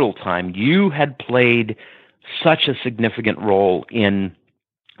pivotal time. You had played such a significant role in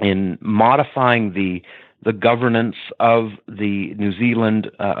modifying the governance of the New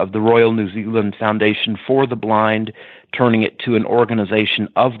Zealand, of the Royal New Zealand Foundation for the Blind, turning it to an organization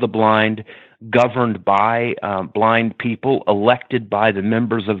of the blind, governed by blind people, elected by the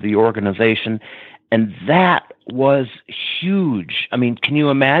members of the organization. And that was huge. I mean, can you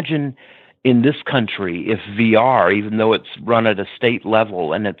imagine in this country if VR, even though it's run at a state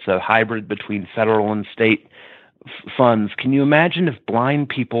level and it's a hybrid between federal and state funds, can you imagine if blind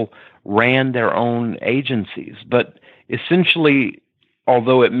people ran their own agencies? But essentially,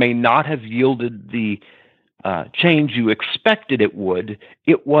 although it may not have yielded the change you expected it would,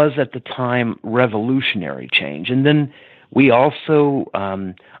 it was at the time revolutionary change. And then we also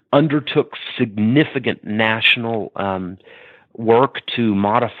undertook significant national work to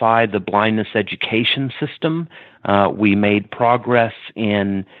modify the blindness education system. We made progress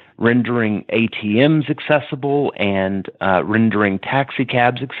in rendering ATMs accessible and rendering taxi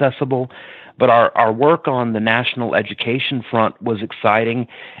cabs accessible. But our work on the national education front was exciting.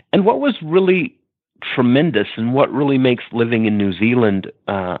 And what was really tremendous and what really makes living in New Zealand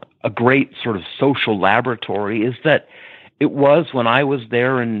a great sort of social laboratory is that it was, when I was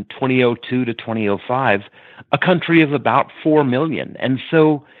there in 2002 to 2005, a country of about 4 million. And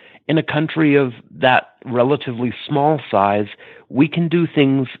so in a country of that relatively small size, we can do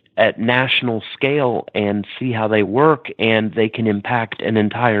things at national scale and see how they work, and they can impact an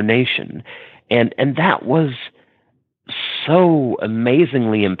entire nation. And that was so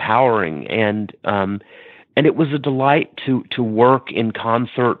amazingly empowering, and it was a delight to work in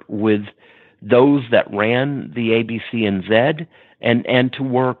concert with those that ran the ABCNZ, and to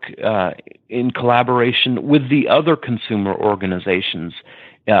work in collaboration with the other consumer organizations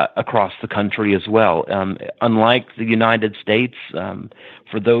across the country as well. Unlike the United States,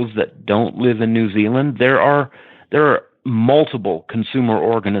 for those that don't live in New Zealand, there are multiple consumer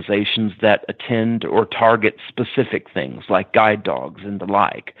organizations that attend or target specific things like guide dogs and the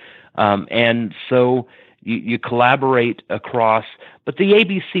like. And so you collaborate across, but the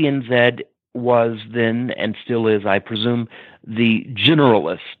ABCNZ was then, and still is, I presume, the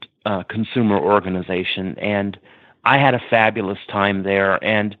generalist consumer organization. And I had a fabulous time there,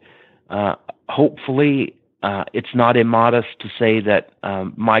 and hopefully it's not immodest to say that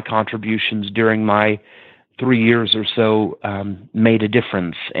my contributions during my 3 years or so made a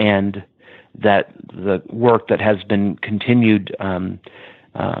difference, and that the work that has been continued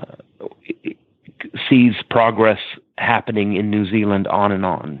sees progress happening in New Zealand on and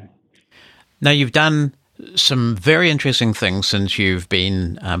on. Now, you've done some very interesting things since you've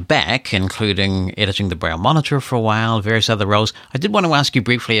been back, including editing the Braille Monitor for a while, various other roles. I did want to ask you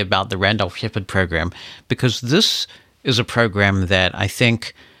briefly about the Randolph Shepherd program, because this is a program that I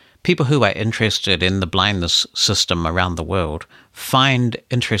think people who are interested in the blindness system around the world find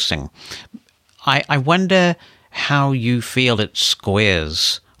interesting. I wonder how you feel it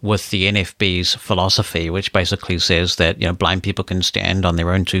squares with the NFB's philosophy, which basically says that, blind people can stand on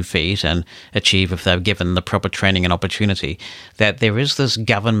their own 2 feet and achieve if they're given the proper training and opportunity, that there is this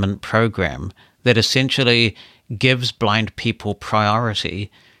government program that essentially gives blind people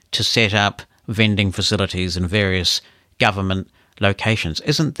priority to set up vending facilities in various government locations.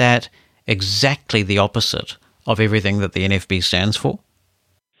 Isn't that exactly the opposite of everything that the NFB stands for?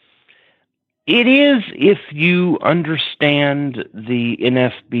 It is if you understand the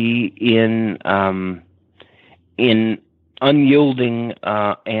NFB in unyielding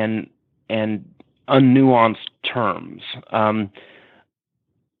and unnuanced terms.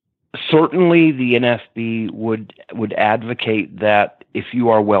 Certainly, the NFB would advocate that if you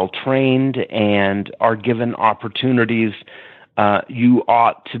are well trained and are given opportunities, you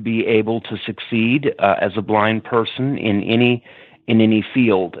ought to be able to succeed as a blind person in any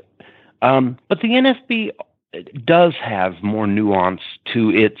field. But the NFB does have more nuance to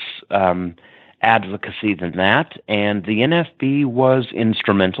its advocacy than that, and the NFB was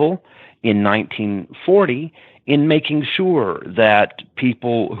instrumental in 1940 in making sure that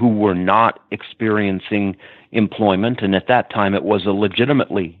people who were not experiencing employment, and at that time it was a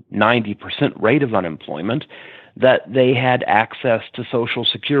legitimately 90% rate of unemployment, that they had access to Social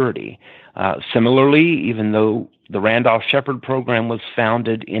Security. Similarly, even though the Randolph-Shepard program was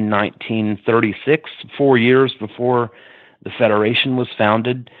founded in 1936, 4 years before the Federation was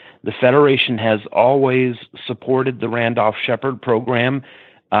founded, the Federation has always supported the Randolph-Shepard program,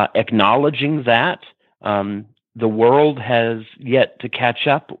 acknowledging that the world has yet to catch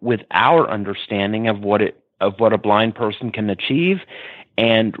up with our understanding of what a blind person can achieve,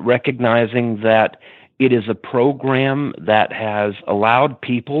 and recognizing that it is a program that has allowed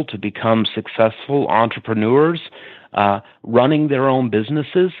people to become successful entrepreneurs, running their own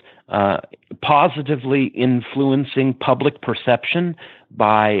businesses, positively influencing public perception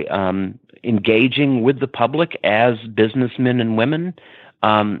by engaging with the public as businessmen and women,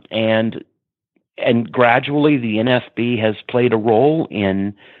 and gradually the NFB has played a role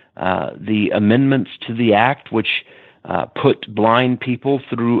in the amendments to the Act, which put blind people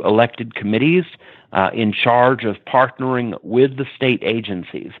through elected committees in charge of partnering with the state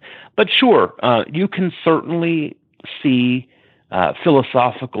agencies. But sure, you can certainly see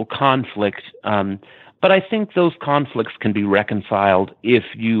philosophical conflict, but I think those conflicts can be reconciled if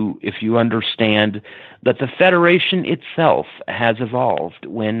you understand that the Federation itself has evolved.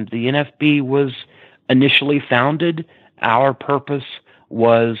 When the NFB was initially founded, our purpose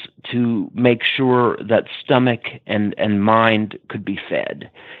was to make sure that stomach and mind could be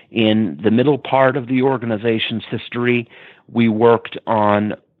fed. In the middle part of the organization's history, we worked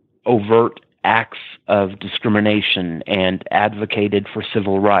on overt acts of discrimination and advocated for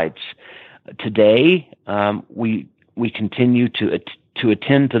civil rights. Today, we continue to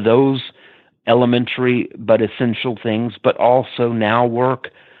attend to those elementary but essential things, but also now work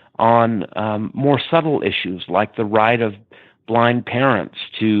on more subtle issues like the right of blind parents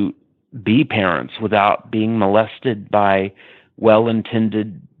to be parents without being molested by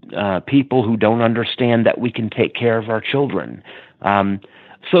well-intended people who don't understand that we can take care of our children.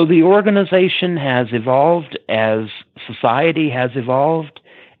 So the organization has evolved as society has evolved,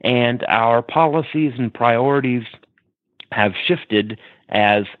 and our policies and priorities have shifted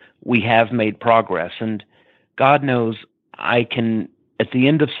as we have made progress. And God knows I can, at the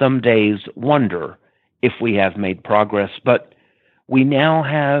end of some days, wonder if we have made progress. But we now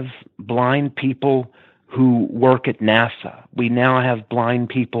have blind people who work at NASA. We now have blind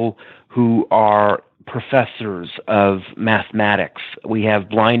people who are professors of mathematics. We have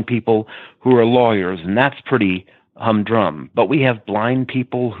blind people who are lawyers, and that's pretty humdrum. But we have blind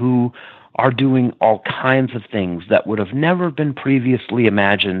people who are doing all kinds of things that would have never been previously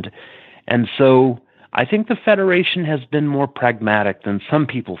imagined. And so I think the Federation has been more pragmatic than some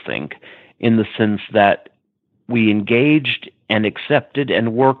people think, in the sense that we engaged and accepted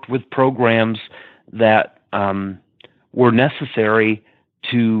and worked with programs that were necessary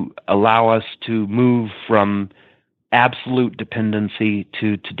to allow us to move from absolute dependency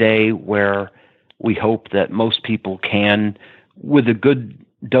to today, where we hope that most people can, with a good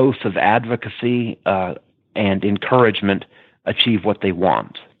dose of advocacy and encouragement, achieve what they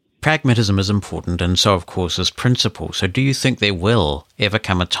want. Pragmatism is important, and so, of course, is principle. So do you think there will ever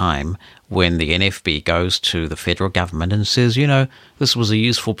come a time when the NFB goes to the federal government and says, you know, this was a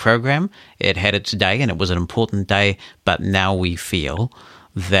useful program, it had its day and it was an important day, but now we feel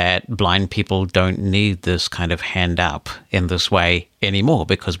that blind people don't need this kind of hand up in this way anymore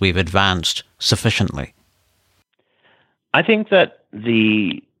because we've advanced sufficiently? I think that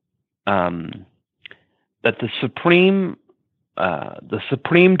the supreme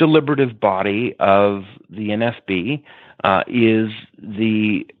deliberative body of the NFB is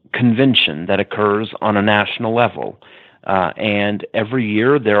the convention that occurs on a national level. And every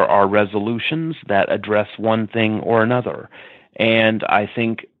year there are resolutions that address one thing or another. And I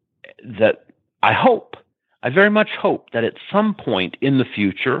think that I very much hope that at some point in the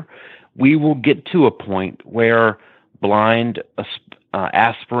future, we will get to a point where blind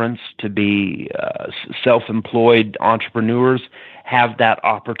aspirants to be self-employed entrepreneurs have that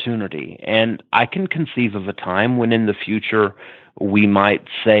opportunity. And I can conceive of a time when in the future we might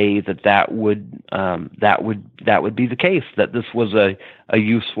say that would be the case, that this was a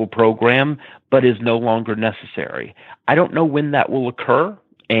useful program, but is no longer necessary. I don't know when that will occur,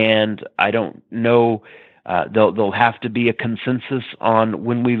 and I don't know. There'll have to be a consensus on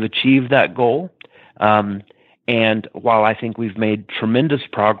when we've achieved that goal. And while I think we've made tremendous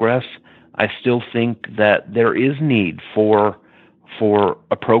progress, I still think that there is need for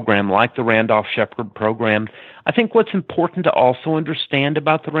a program like the Randolph-Shepard program. I think what's important to also understand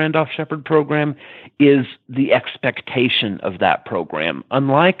about the Randolph-Shepard program is the expectation of that program.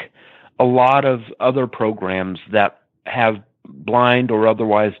 Unlike a lot of other programs that have blind or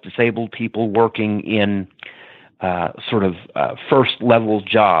otherwise disabled people working in first-level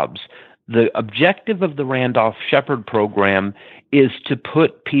jobs, the objective of the Randolph-Shepard program is to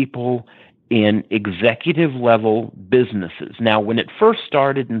put people in executive-level businesses. Now, when it first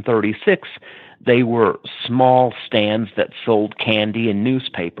started in 1936, they were small stands that sold candy and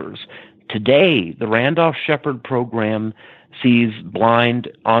newspapers. Today, the Randolph-Shepard program sees blind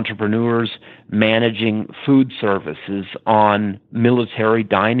entrepreneurs managing food services on military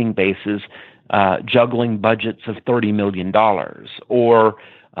dining bases, juggling budgets of $30 million, or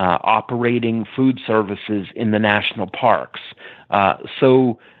operating food services in the national parks.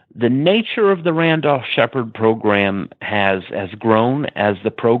 So the nature of the Randolph-Shepard program has grown as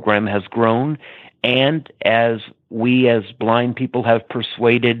the program has grown, and as we as blind people have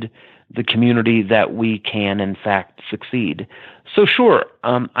persuaded the community that we can, in fact, succeed. So sure,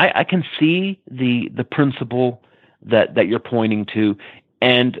 I can see the principle that you're pointing to,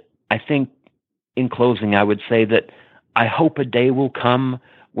 and I think in closing I would say that I hope a day will come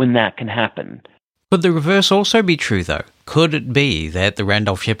when that can happen. Could the reverse also be true, though? Could it be that the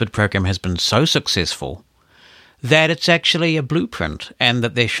Randolph-Shepard program has been so successful that it's actually a blueprint and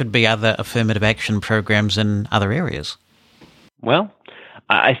that there should be other affirmative action programs in other areas? Well,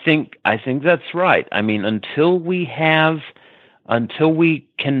 I think that's right. I mean, until we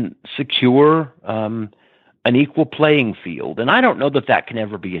can secure an equal playing field, and I don't know that can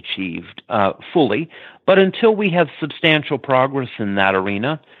ever be achieved fully, but until we have substantial progress in that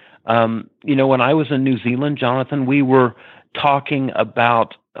arena. When I was in New Zealand, Jonathan, we were talking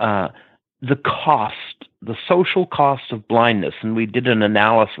about the social cost of blindness, and we did an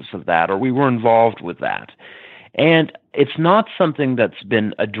analysis of that, or we were involved with that. And it's not something that's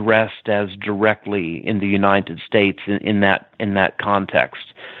been addressed as directly in the United States in that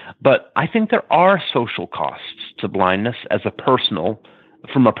context. But I think there are social costs to blindness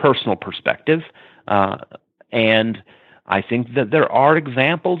from a personal perspective, and I think that there are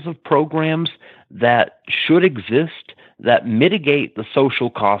examples of programs that should exist that mitigate the social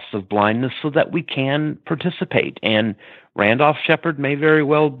costs of blindness so that we can participate. And Randolph-Shepard may very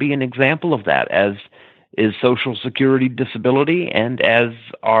well be an example of that, as is Social Security Disability, and as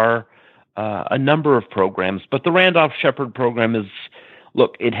are a number of programs. But the Randolph-Shepard program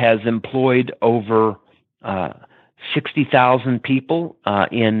it has employed over 60,000 people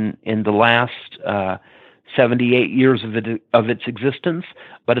in the last 78 years of its existence.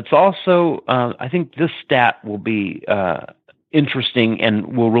 But it's also, I think this stat will be interesting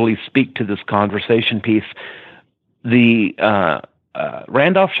and will really speak to this conversation piece. The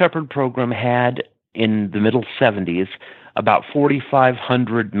Randolph-Shepard program had, in the middle 70s, about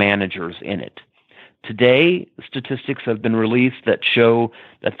 4,500 managers in it. Today, statistics have been released that show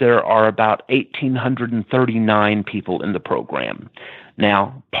that there are about 1,839 people in the program.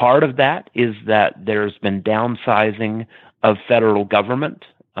 Now, part of that is that there's been downsizing of federal government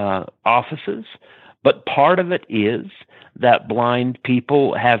offices, but part of it is that blind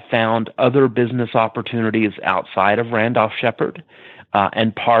people have found other business opportunities outside of Randolph-Shepard,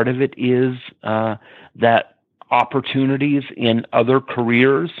 and part of it is that opportunities in other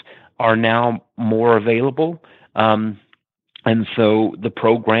careers are now more available, and so the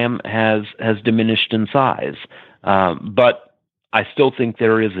program has diminished in size. But I still think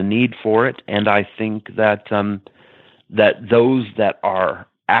there is a need for it, and I think that that those that are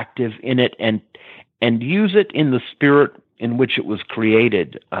active in it and use it in the spirit in which it was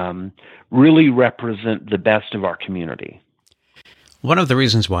created really represent the best of our community. One of the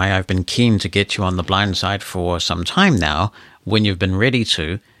reasons why I've been keen to get you on the blind side for some time now, when you've been ready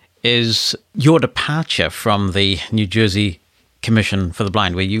to, is your departure from the New Jersey Commission for the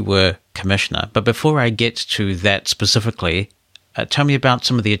Blind, where you were commissioner. But before I get to that specifically, tell me about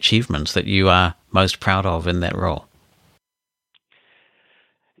some of the achievements that you are most proud of in that role.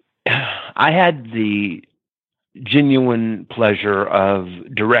 I had the genuine pleasure of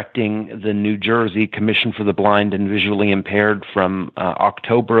directing the New Jersey Commission for the Blind and Visually Impaired from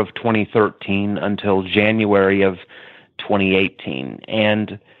October of 2013 until January of 2018.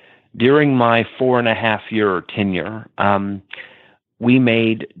 And during my 4.5-year tenure, we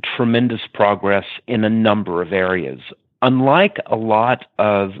made tremendous progress in a number of areas. Unlike a lot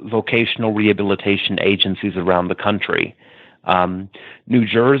of vocational rehabilitation agencies around the country, New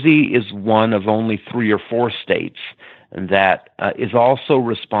Jersey is one of only 3 or 4 states that is also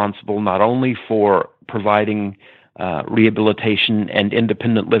responsible not only for providing rehabilitation and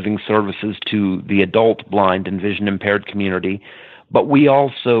independent living services to the adult blind and vision impaired community, but we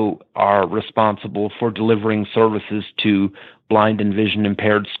also are responsible for delivering services to blind and vision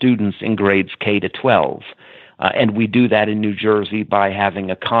impaired students in grades K to 12. And we do that in New Jersey by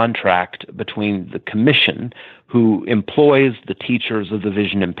having a contract between the commission, who employs the teachers of the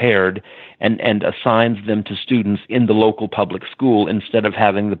vision impaired and assigns them to students in the local public school instead of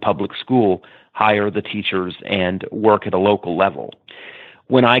having the public school hire the teachers and work at a local level.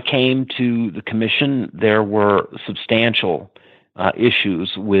 When I came to the commission, there were substantial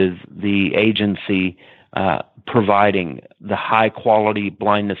issues with the agency providing the high-quality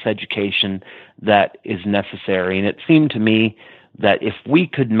blindness education that is necessary. And it seemed to me that if we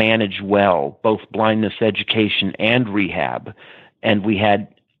could manage well both blindness education and rehab, and we had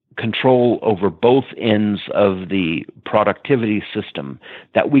control over both ends of the productivity system,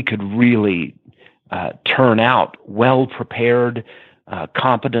 that we could really turn out well-prepared,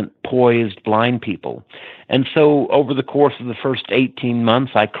 competent, poised blind people. And so over the course of the first 18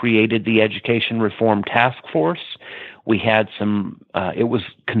 months, I created the Education Reform Task Force. We had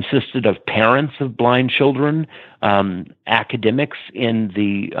consisted of parents of blind children, academics in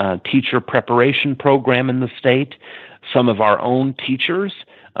the teacher preparation program in the state, some of our own teachers,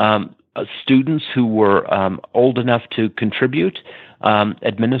 students who were old enough to contribute,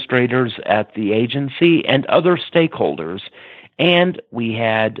 administrators at the agency, and other stakeholders. And we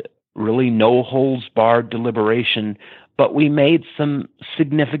had really no holds barred deliberation, but we made some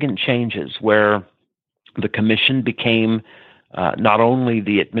significant changes where the commission became not only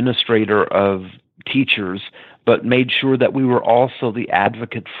the administrator of teachers, but made sure that we were also the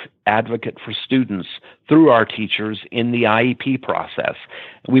advocate for students through our teachers in the IEP process.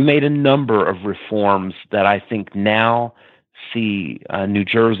 We made a number of reforms that I think now see New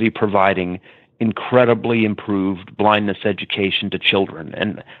Jersey providing incredibly improved blindness education to children,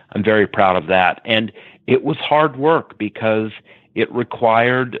 and I'm very proud of that. And it was hard work because it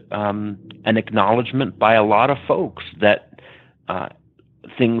required an acknowledgement by a lot of folks that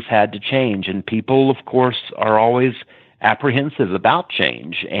things had to change. And people, of course, are always apprehensive about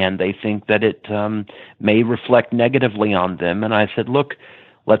change, and they think that it may reflect negatively on them. And I said, look,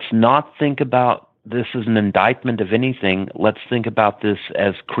 let's not think about this as an indictment of anything. Let's think about this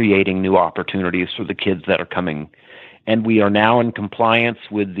as creating new opportunities for the kids that are coming. And we are now in compliance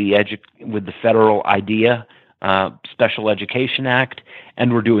with the federal IDEA, Special Education Act,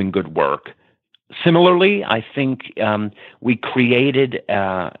 and we're doing good work. Similarly, I think we created,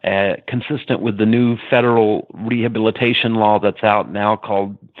 consistent with the new federal rehabilitation law that's out now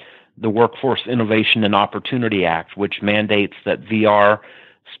called the Workforce Innovation and Opportunity Act, which mandates that VR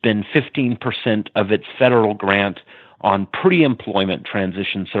spend 15% of its federal grant on pre-employment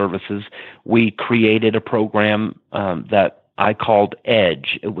transition services. We created a program that I called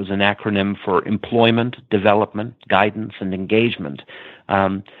EDGE. It was an acronym for Employment, Development, Guidance, and Engagement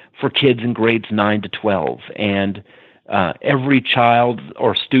for kids in grades 9 to 12. And every child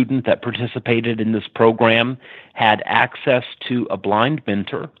or student that participated in this program had access to a blind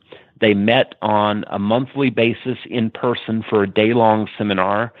mentor. They met on a monthly basis in person for a day-long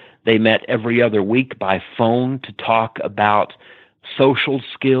seminar. They met every other week by phone to talk about social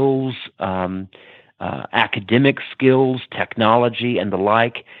skills, academic skills, technology, and the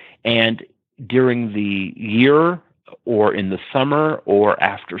like. And during the year or in the summer or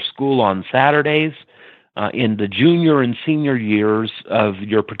after school on Saturdays, in the junior and senior years of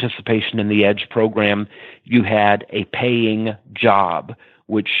your participation in the EDGE program, you had a paying job,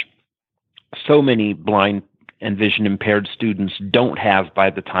 which so many blind and vision impaired students don't have by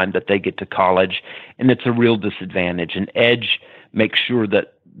the time that they get to college, and it's a real disadvantage. And EDGE makes sure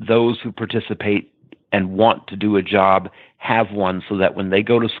that those who participate and want to do a job have one so that when they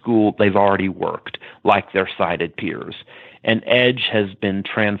go to school, they've already worked like their sighted peers. And EDGE has been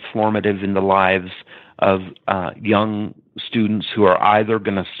transformative in the lives of young students who are either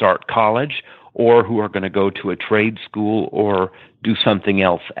going to start college or who are going to go to a trade school or do something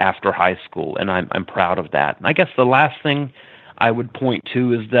else after high school. And I'm proud of that. And I guess the last thing I would point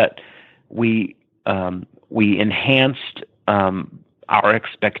to is that we We enhanced our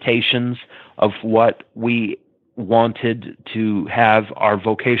expectations of what we wanted to have our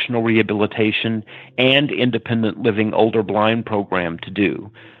vocational rehabilitation and independent living older blind program to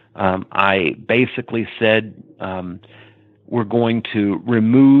do. I basically said, we're going to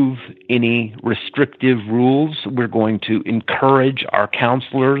remove any restrictive rules. We're going to encourage our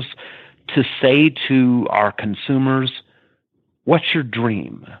counselors to say to our consumers, what's your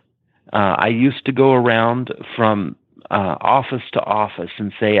dream? I used to go around from office to office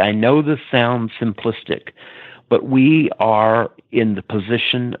and say, I know this sounds simplistic, but we are in the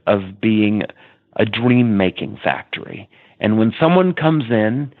position of being a dream-making factory. And when someone comes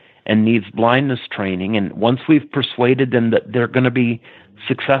in and needs blindness training, and once we've persuaded them that they're going to be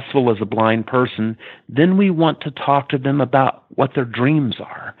successful as a blind person, then we want to talk to them about what their dreams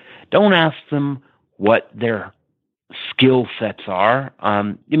are. Don't ask them what their skill sets are.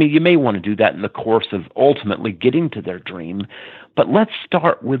 You may want to do that in the course of ultimately getting to their dream, but let's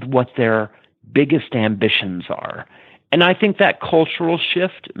start with what their biggest ambitions are. And I think that cultural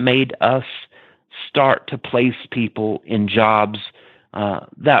shift made us start to place people in jobs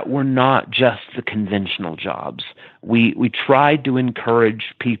that were not just the conventional jobs. We tried to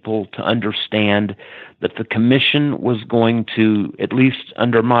encourage people to understand that the commission was going to, at least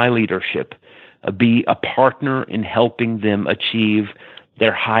under my leadership, be a partner in helping them achieve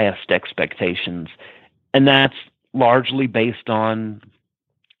their highest expectations. And that's largely based on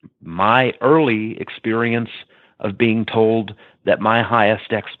my early experience of being told that my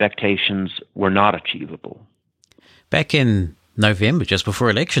highest expectations were not achievable. Back in November, just before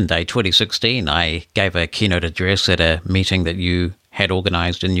Election Day 2016, I gave a keynote address at a meeting that you had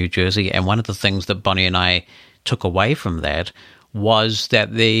organized in New Jersey, and one of the things that Bonnie and I took away from that was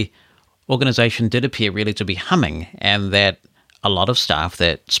that the organization did appear really to be humming, and that a lot of staff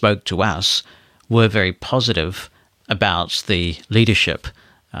that spoke to us were very positive about the leadership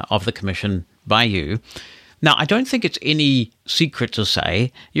of the commission by you. Now, I don't think it's any secret to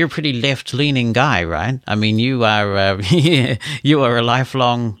say you're a pretty left-leaning guy, right? I mean, you are you are a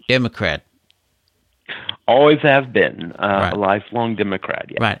lifelong Democrat. Always have been Right. a lifelong Democrat.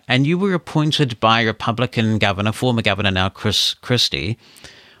 Yeah. Right, and you were appointed by Republican governor, former governor now Chris Christie.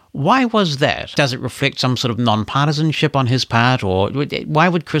 Why was that? Does it reflect some sort of nonpartisanship on his part, or why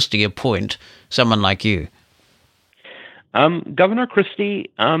would Christie appoint someone like you? Governor Christie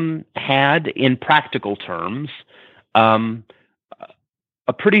had, in practical terms,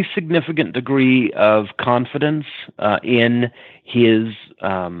 a pretty significant degree of confidence in his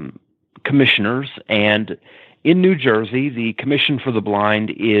commissioners. And in New Jersey, the Commission for the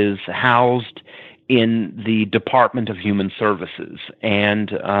Blind is housed in the Department of Human Services.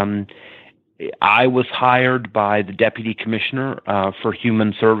 And I was hired by the Deputy Commissioner for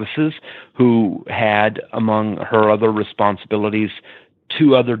Human Services, who had, among her other responsibilities,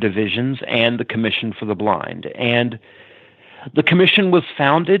 2 other divisions and the Commission for the Blind. And the commission was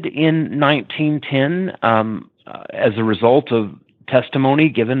founded in 1910 as a result of testimony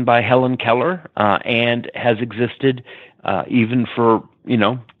given by Helen Keller, and has existed even for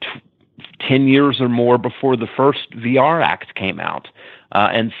 10 years or more before the first VR Act came out.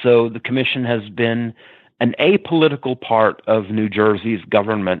 And so the commission has been an apolitical part of New Jersey's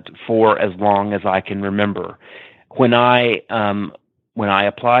government for as long as I can remember. When I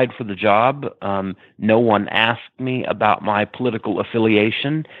applied for the job, no one asked me about my political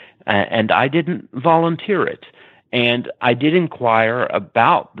affiliation, and I didn't volunteer it. And I did inquire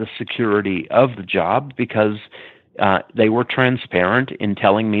about the security of the job because they were transparent in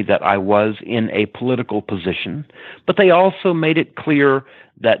telling me that I was in a political position, but they also made it clear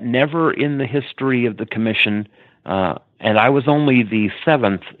that never in the history of the commission, and I was only the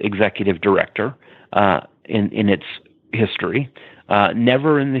 7th executive director in its history,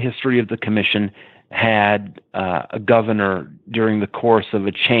 never in the history of the commission had a governor during the course of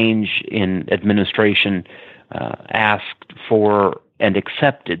a change in administration asked for and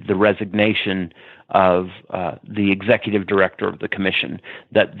accepted the resignation of the executive director of the commission,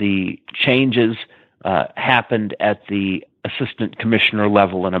 that the changes happened at the assistant commissioner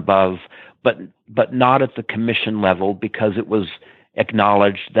level and above, but not at the commission level, because it was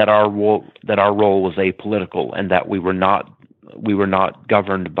acknowledged that our role was apolitical and that we were not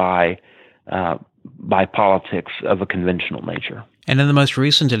governed by politics of a conventional nature. And in the most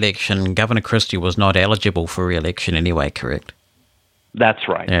recent election, Governor Christie was not eligible for re-election anyway, correct? That's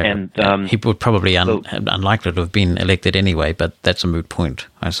right. Yeah, and he would probably unlikely to have been elected anyway, but that's a moot point,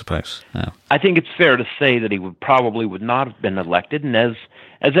 I suppose. Yeah. I think it's fair to say that he would not have been elected, and as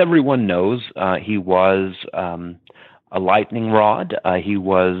everyone knows, he was a lightning rod. He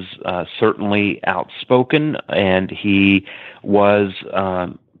was certainly outspoken, and he was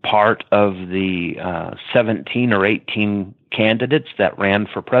part of the 17 or 18 candidates that ran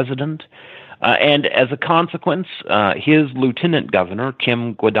for president. And as a consequence, his lieutenant governor,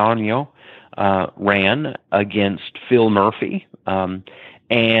 Kim Guadagno, ran against Phil Murphy.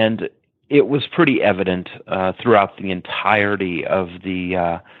 And it was pretty evident throughout the entirety of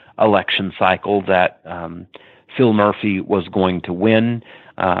the election cycle that Phil Murphy was going to win.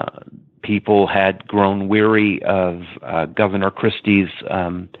 People had grown weary of Governor Christie's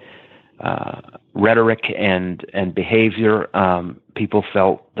rhetoric and behavior. People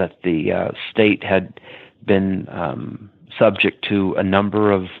felt that the state had been subject to a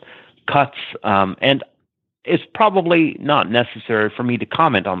number of cuts, and it's probably not necessary for me to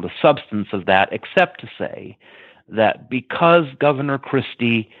comment on the substance of that, except to say that because Governor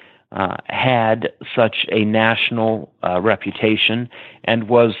Christie had such a national reputation and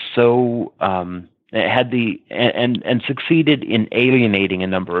was so had the and succeeded in alienating a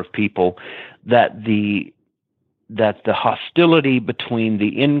number of people, that the hostility between the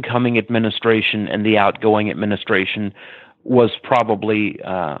incoming administration and the outgoing administration was probably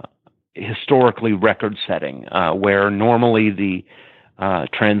historically record-setting, where normally the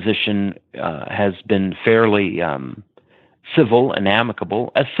transition has been fairly civil and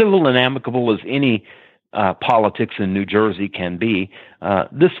amicable as any politics in New Jersey can be.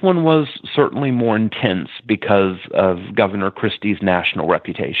 This one was certainly more intense because of Governor Christie's national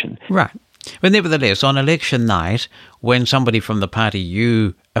reputation. Right. But nevertheless, on election night, when somebody from the party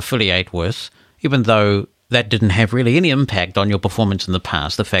you affiliate with, even though that didn't have really any impact on your performance in the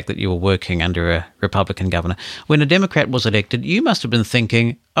past, the fact that you were working under a Republican governor, when a Democrat was elected, you must have been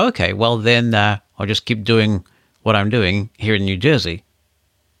thinking, okay, well then I'll just keep doing what I'm doing here in New Jersey.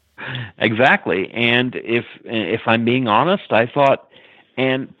 Exactly. And if I'm being honest, I thought,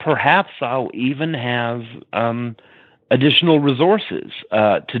 and perhaps I'll even have additional resources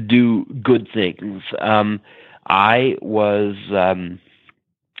to do good things. I was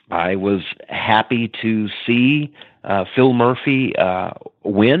happy to see Phil Murphy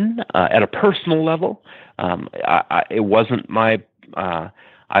win at a personal level. It wasn't my.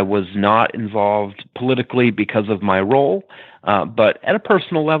 I was not involved politically because of my role, but at a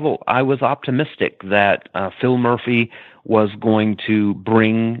personal level, I was optimistic that Phil Murphy was going to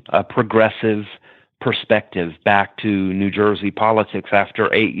bring a progressive perspective back to New Jersey politics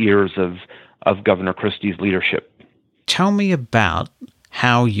after 8 years of Governor Christie's leadership. Tell me about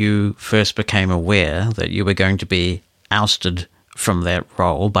how you first became aware that you were going to be ousted from that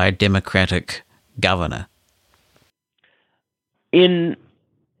role by a Democratic governor. In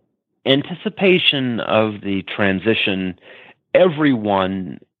anticipation of the transition,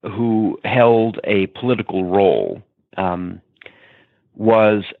 everyone who held a political role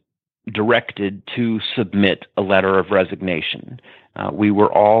was directed to submit a letter of resignation. We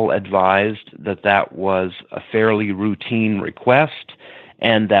were all advised that that was a fairly routine request,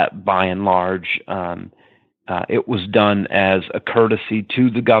 and that by and large it was done as a courtesy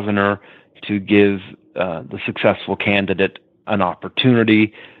to the governor to give the successful candidate an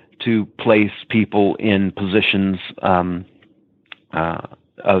opportunity to place people in positions of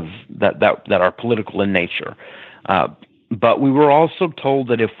that are political in nature. But we were also told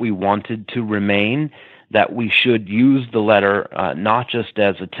that if we wanted to remain, that we should use the letter not just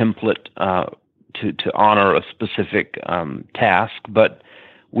as a template to honor a specific task, but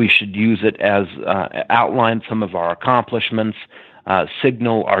we should use it as outline some of our accomplishments,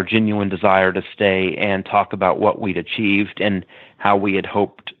 signal our genuine desire to stay, and talk about what we'd achieved and how we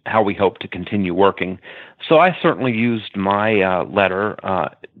hoped to continue working. So I certainly used my letter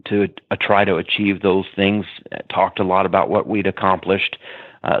to try to achieve those things. Talked a lot about what we'd accomplished,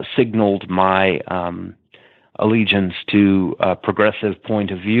 signaled my allegiance to a progressive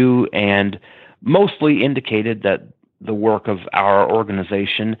point of view, and mostly indicated that the work of our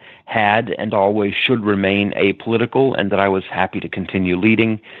organization had and always should remain apolitical, and that I was happy to continue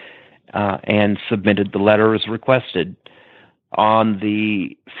leading, and submitted the letter as requested. On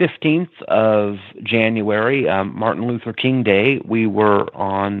the 15th of January, Martin Luther King Day, we were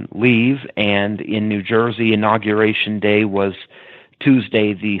on leave, and in New Jersey, Inauguration Day was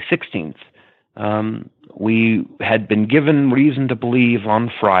Tuesday the 16th. We had been given reason to believe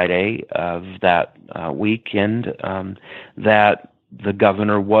on Friday of that weekend that the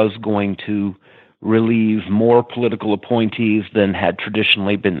governor was going to relieve more political appointees than had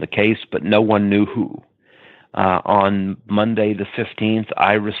traditionally been the case, but no one knew who. On Monday the 15th,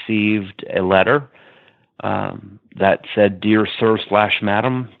 I received a letter that said, "Dear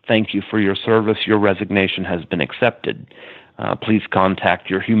Sir/Madam, thank you for your service. Your resignation has been accepted. Please contact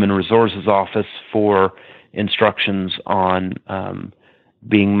your Human Resources office for instructions on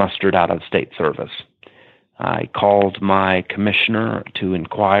being mustered out of state service." I called my commissioner to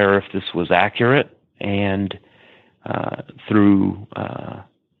inquire if this was accurate, and through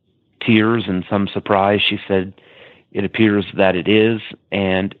tears and some surprise, she said, "It appears that it is,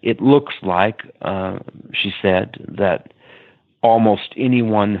 and it looks like," she said, "that almost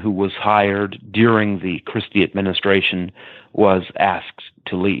anyone who was hired during the Christie administration was asked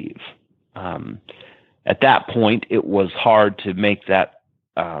to leave." At that point, it was hard to make that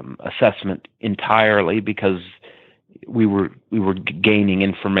assessment entirely because we were gaining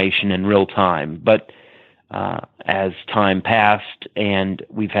information in real time. But as time passed and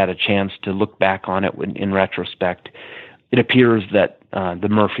we've had a chance to look back on it in retrospect, it appears that the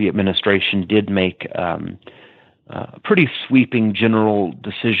Murphy administration did make a pretty sweeping general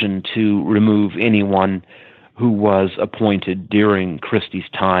decision to remove anyone who was appointed during Christie's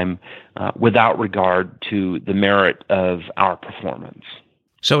time without regard to the merit of our performance.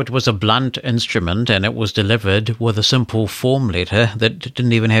 So it was a blunt instrument, and it was delivered with a simple form letter that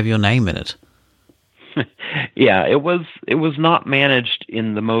didn't even have your name in it. Yeah, it was not managed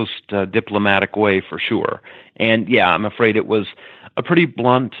in the most diplomatic way, for sure. And yeah, I'm afraid it was a pretty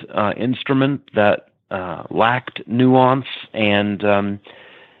blunt instrument that lacked nuance, and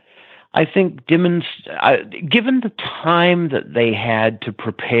I think given the time that they had to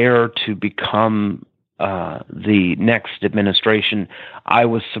prepare to become the next administration, I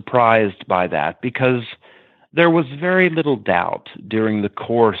was surprised by that, because there was very little doubt during the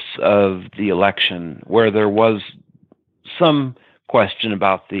course of the election, where there was some question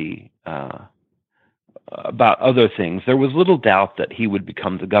about about other things. There was little doubt that he would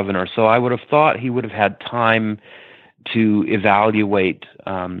become the governor, so I would have thought he would have had time to evaluate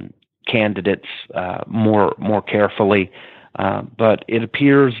candidates more carefully. But it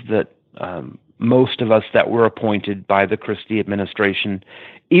appears that most of us that were appointed by the Christie administration,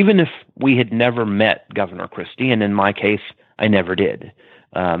 even if we had never met Governor Christie, and in my case, I never did,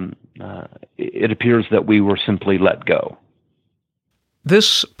 it appears that we were simply let go.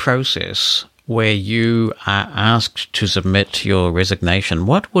 This process where you are asked to submit your resignation,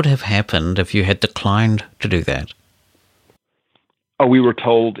 what would have happened if you had declined to do that? Oh, we were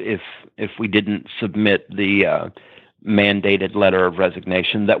told if we didn't submit the mandated letter of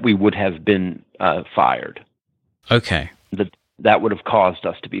resignation that we would have been fired. Okay. That would have caused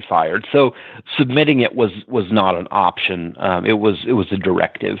us to be fired. So submitting it was not an option. It was a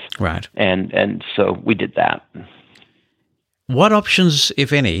directive. Right. And so we did that. What options,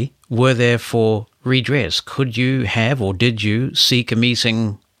 if any, were there for redress? Could you have, or did you seek a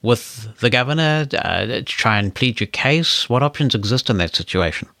meeting with the governor to try and plead your case? What options exist in that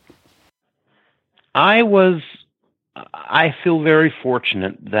situation? I feel very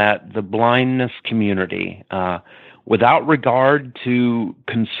fortunate that the blindness community, without regard to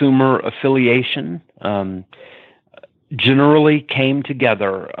consumer affiliation, generally came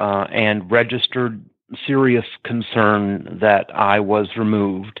together and registered serious concern that I was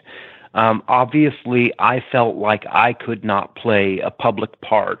removed. Obviously, I felt like I could not play a public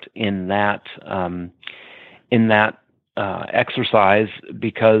part in that exercise,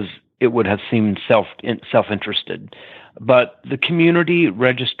 because it would have seemed self-interested. But the community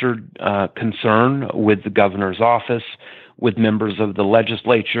registered concern with the governor's office, with members of the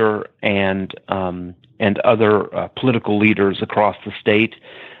legislature, and other political leaders across the state,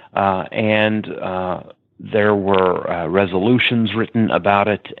 and there were resolutions written about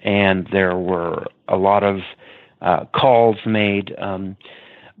it, and there were a lot of calls made.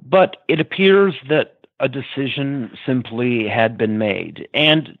 But it appears that a decision simply had been made.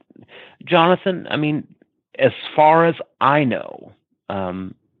 And Jonathan, I mean, as far as I know,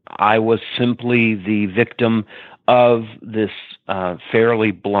 I was simply the victim of this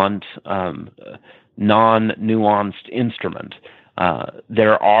fairly blunt, non-nuanced instrument.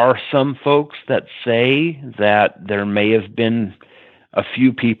 There are some folks that say that there may have been a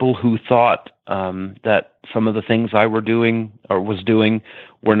few people who thought that some of the things I was doing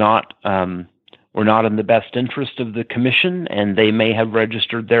were not in the best interest of the commission, and they may have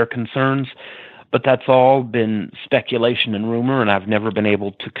registered their concerns. But that's all been speculation and rumor, and I've never been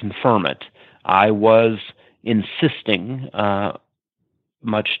able to confirm it. I was insisting,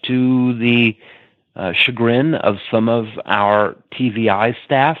 much to the chagrin of some of our TVI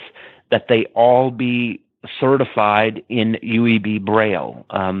staff, that they all be certified in UEB Braille,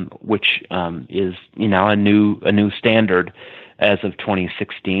 which is a new standard as of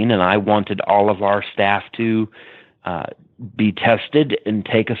 2016, and I wanted all of our staff to be tested and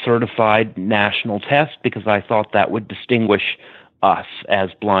take a certified national test because I thought that would distinguish us as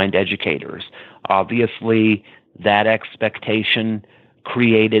blind educators. Obviously, that expectation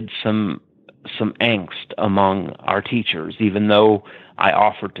created some angst among our teachers. Even though I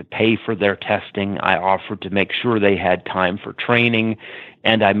offered to pay for their testing, I offered to make sure they had time for training,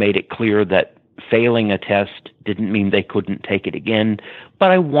 and I made it clear that failing a test didn't mean they couldn't take it again,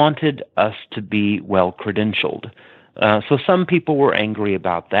 but I wanted us to be well credentialed. So some people were angry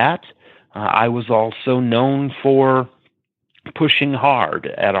about that. I was also known for pushing hard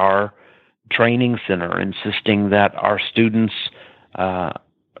at our training center, insisting that our students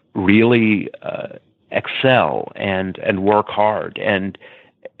really excel and work hard and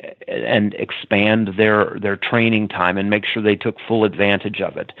expand their training time and make sure they took full advantage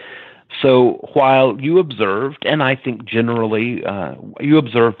of it. So while you observed, and I think generally you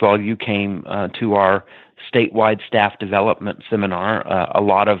observed while you came to our statewide staff development seminar, a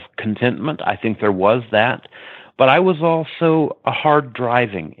lot of contentment. I think there was that. But I was also a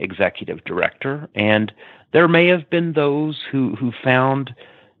hard-driving executive director, and there may have been those who found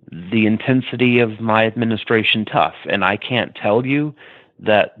the intensity of my administration tough, and I can't tell you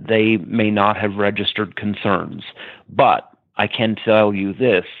that they may not have registered concerns. But I can tell you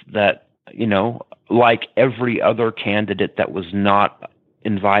this, that, like every other candidate that was not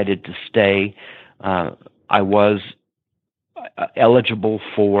invited to stay, I was eligible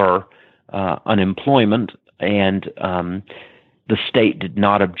for unemployment, and the state did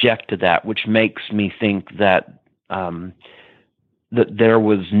not object to that, which makes me think that that there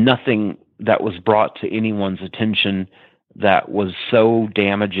was nothing that was brought to anyone's attention that was so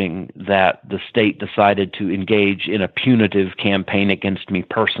damaging that the state decided to engage in a punitive campaign against me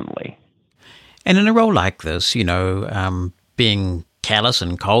personally. And in a role like this, being callous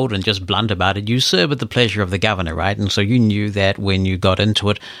and cold and just blunt about it, you serve at the pleasure of the governor, right? And so you knew that when you got into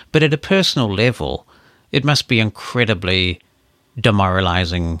it. But at a personal level, it must be incredibly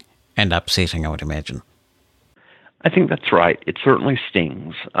demoralizing and upsetting, I would imagine. I think that's right. It certainly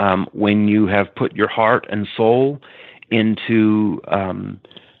stings when you have put your heart and soul into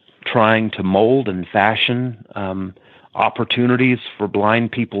trying to mold and fashion opportunities for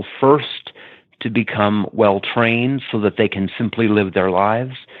blind people first to become well-trained so that they can simply live their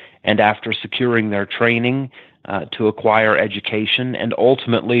lives, and after securing their training, to acquire education, and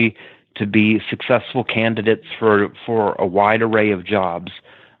ultimately to be successful candidates for a wide array of jobs.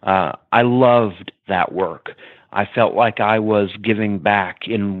 I loved that work. I felt like I was giving back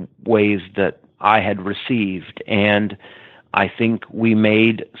in ways that I had received, and I think we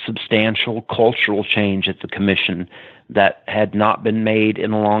made substantial cultural change at the commission that had not been made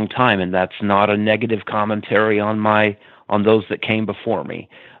in a long time, and that's not a negative commentary on those that came before me.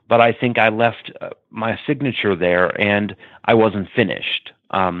 But I think I left my signature there, and I wasn't finished.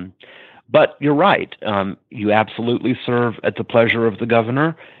 But you're right. You absolutely serve at the pleasure of the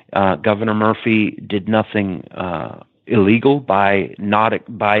governor. Governor Murphy did nothing illegal by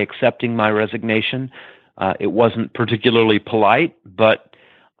accepting my resignation. It wasn't particularly polite, but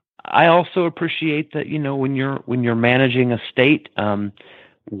I also appreciate that when you're managing a state,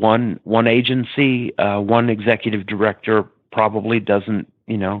 one agency, one executive director probably doesn't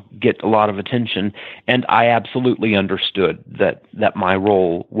get a lot of attention, and I absolutely understood that my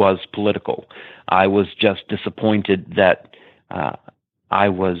role was political. I was just disappointed that I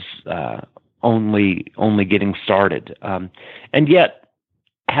was only getting started, and yet,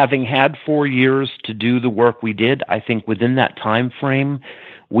 having had 4 years to do the work we did, I think within that time frame,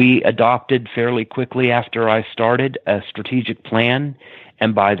 we adopted fairly quickly after I started a strategic plan,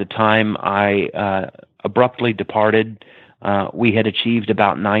 and by the time I abruptly departed, we had achieved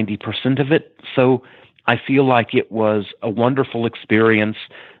about 90% of it. So I feel like it was a wonderful experience.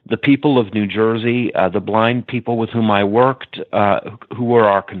 The people of New Jersey, the blind people with whom I worked, who were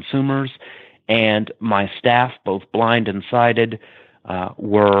our consumers, and my staff, both blind and sighted,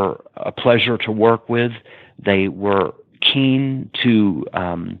 were a pleasure to work with. They were keen to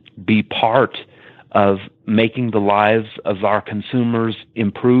be part of making the lives of our consumers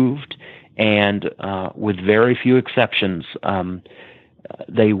improved, and with very few exceptions,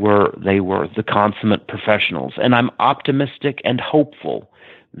 they were the consummate professionals. And I'm optimistic and hopeful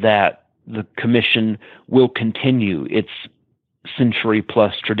that the commission will continue its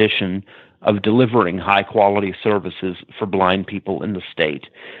century-plus tradition of delivering high-quality services for blind people in the state.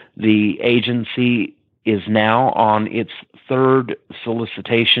 The agency is now on its third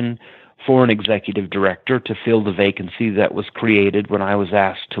solicitation for an executive director to fill the vacancy that was created when I was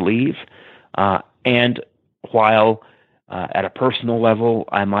asked to leave. And while at a personal level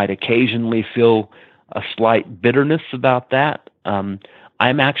I might occasionally feel a slight bitterness about that. I'm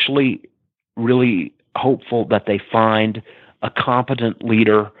actually really hopeful that they find a competent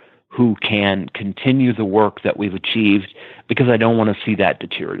leader who can continue the work that we've achieved, because I don't want to see that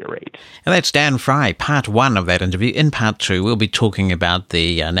deteriorate. And that's Dan Frye, part one of that interview. In part two, we'll be talking about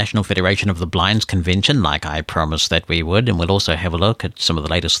the National Federation of the Blind's Convention, like I promised that we would, and we'll also have a look at some of the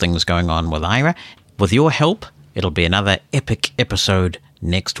latest things going on with IRA. With your help, it'll be another epic episode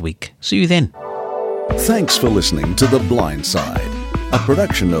next week. See you then. Thanks for listening to The Blind Side, a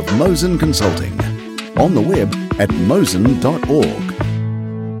production of Mosen Consulting. On the web at mosen.org.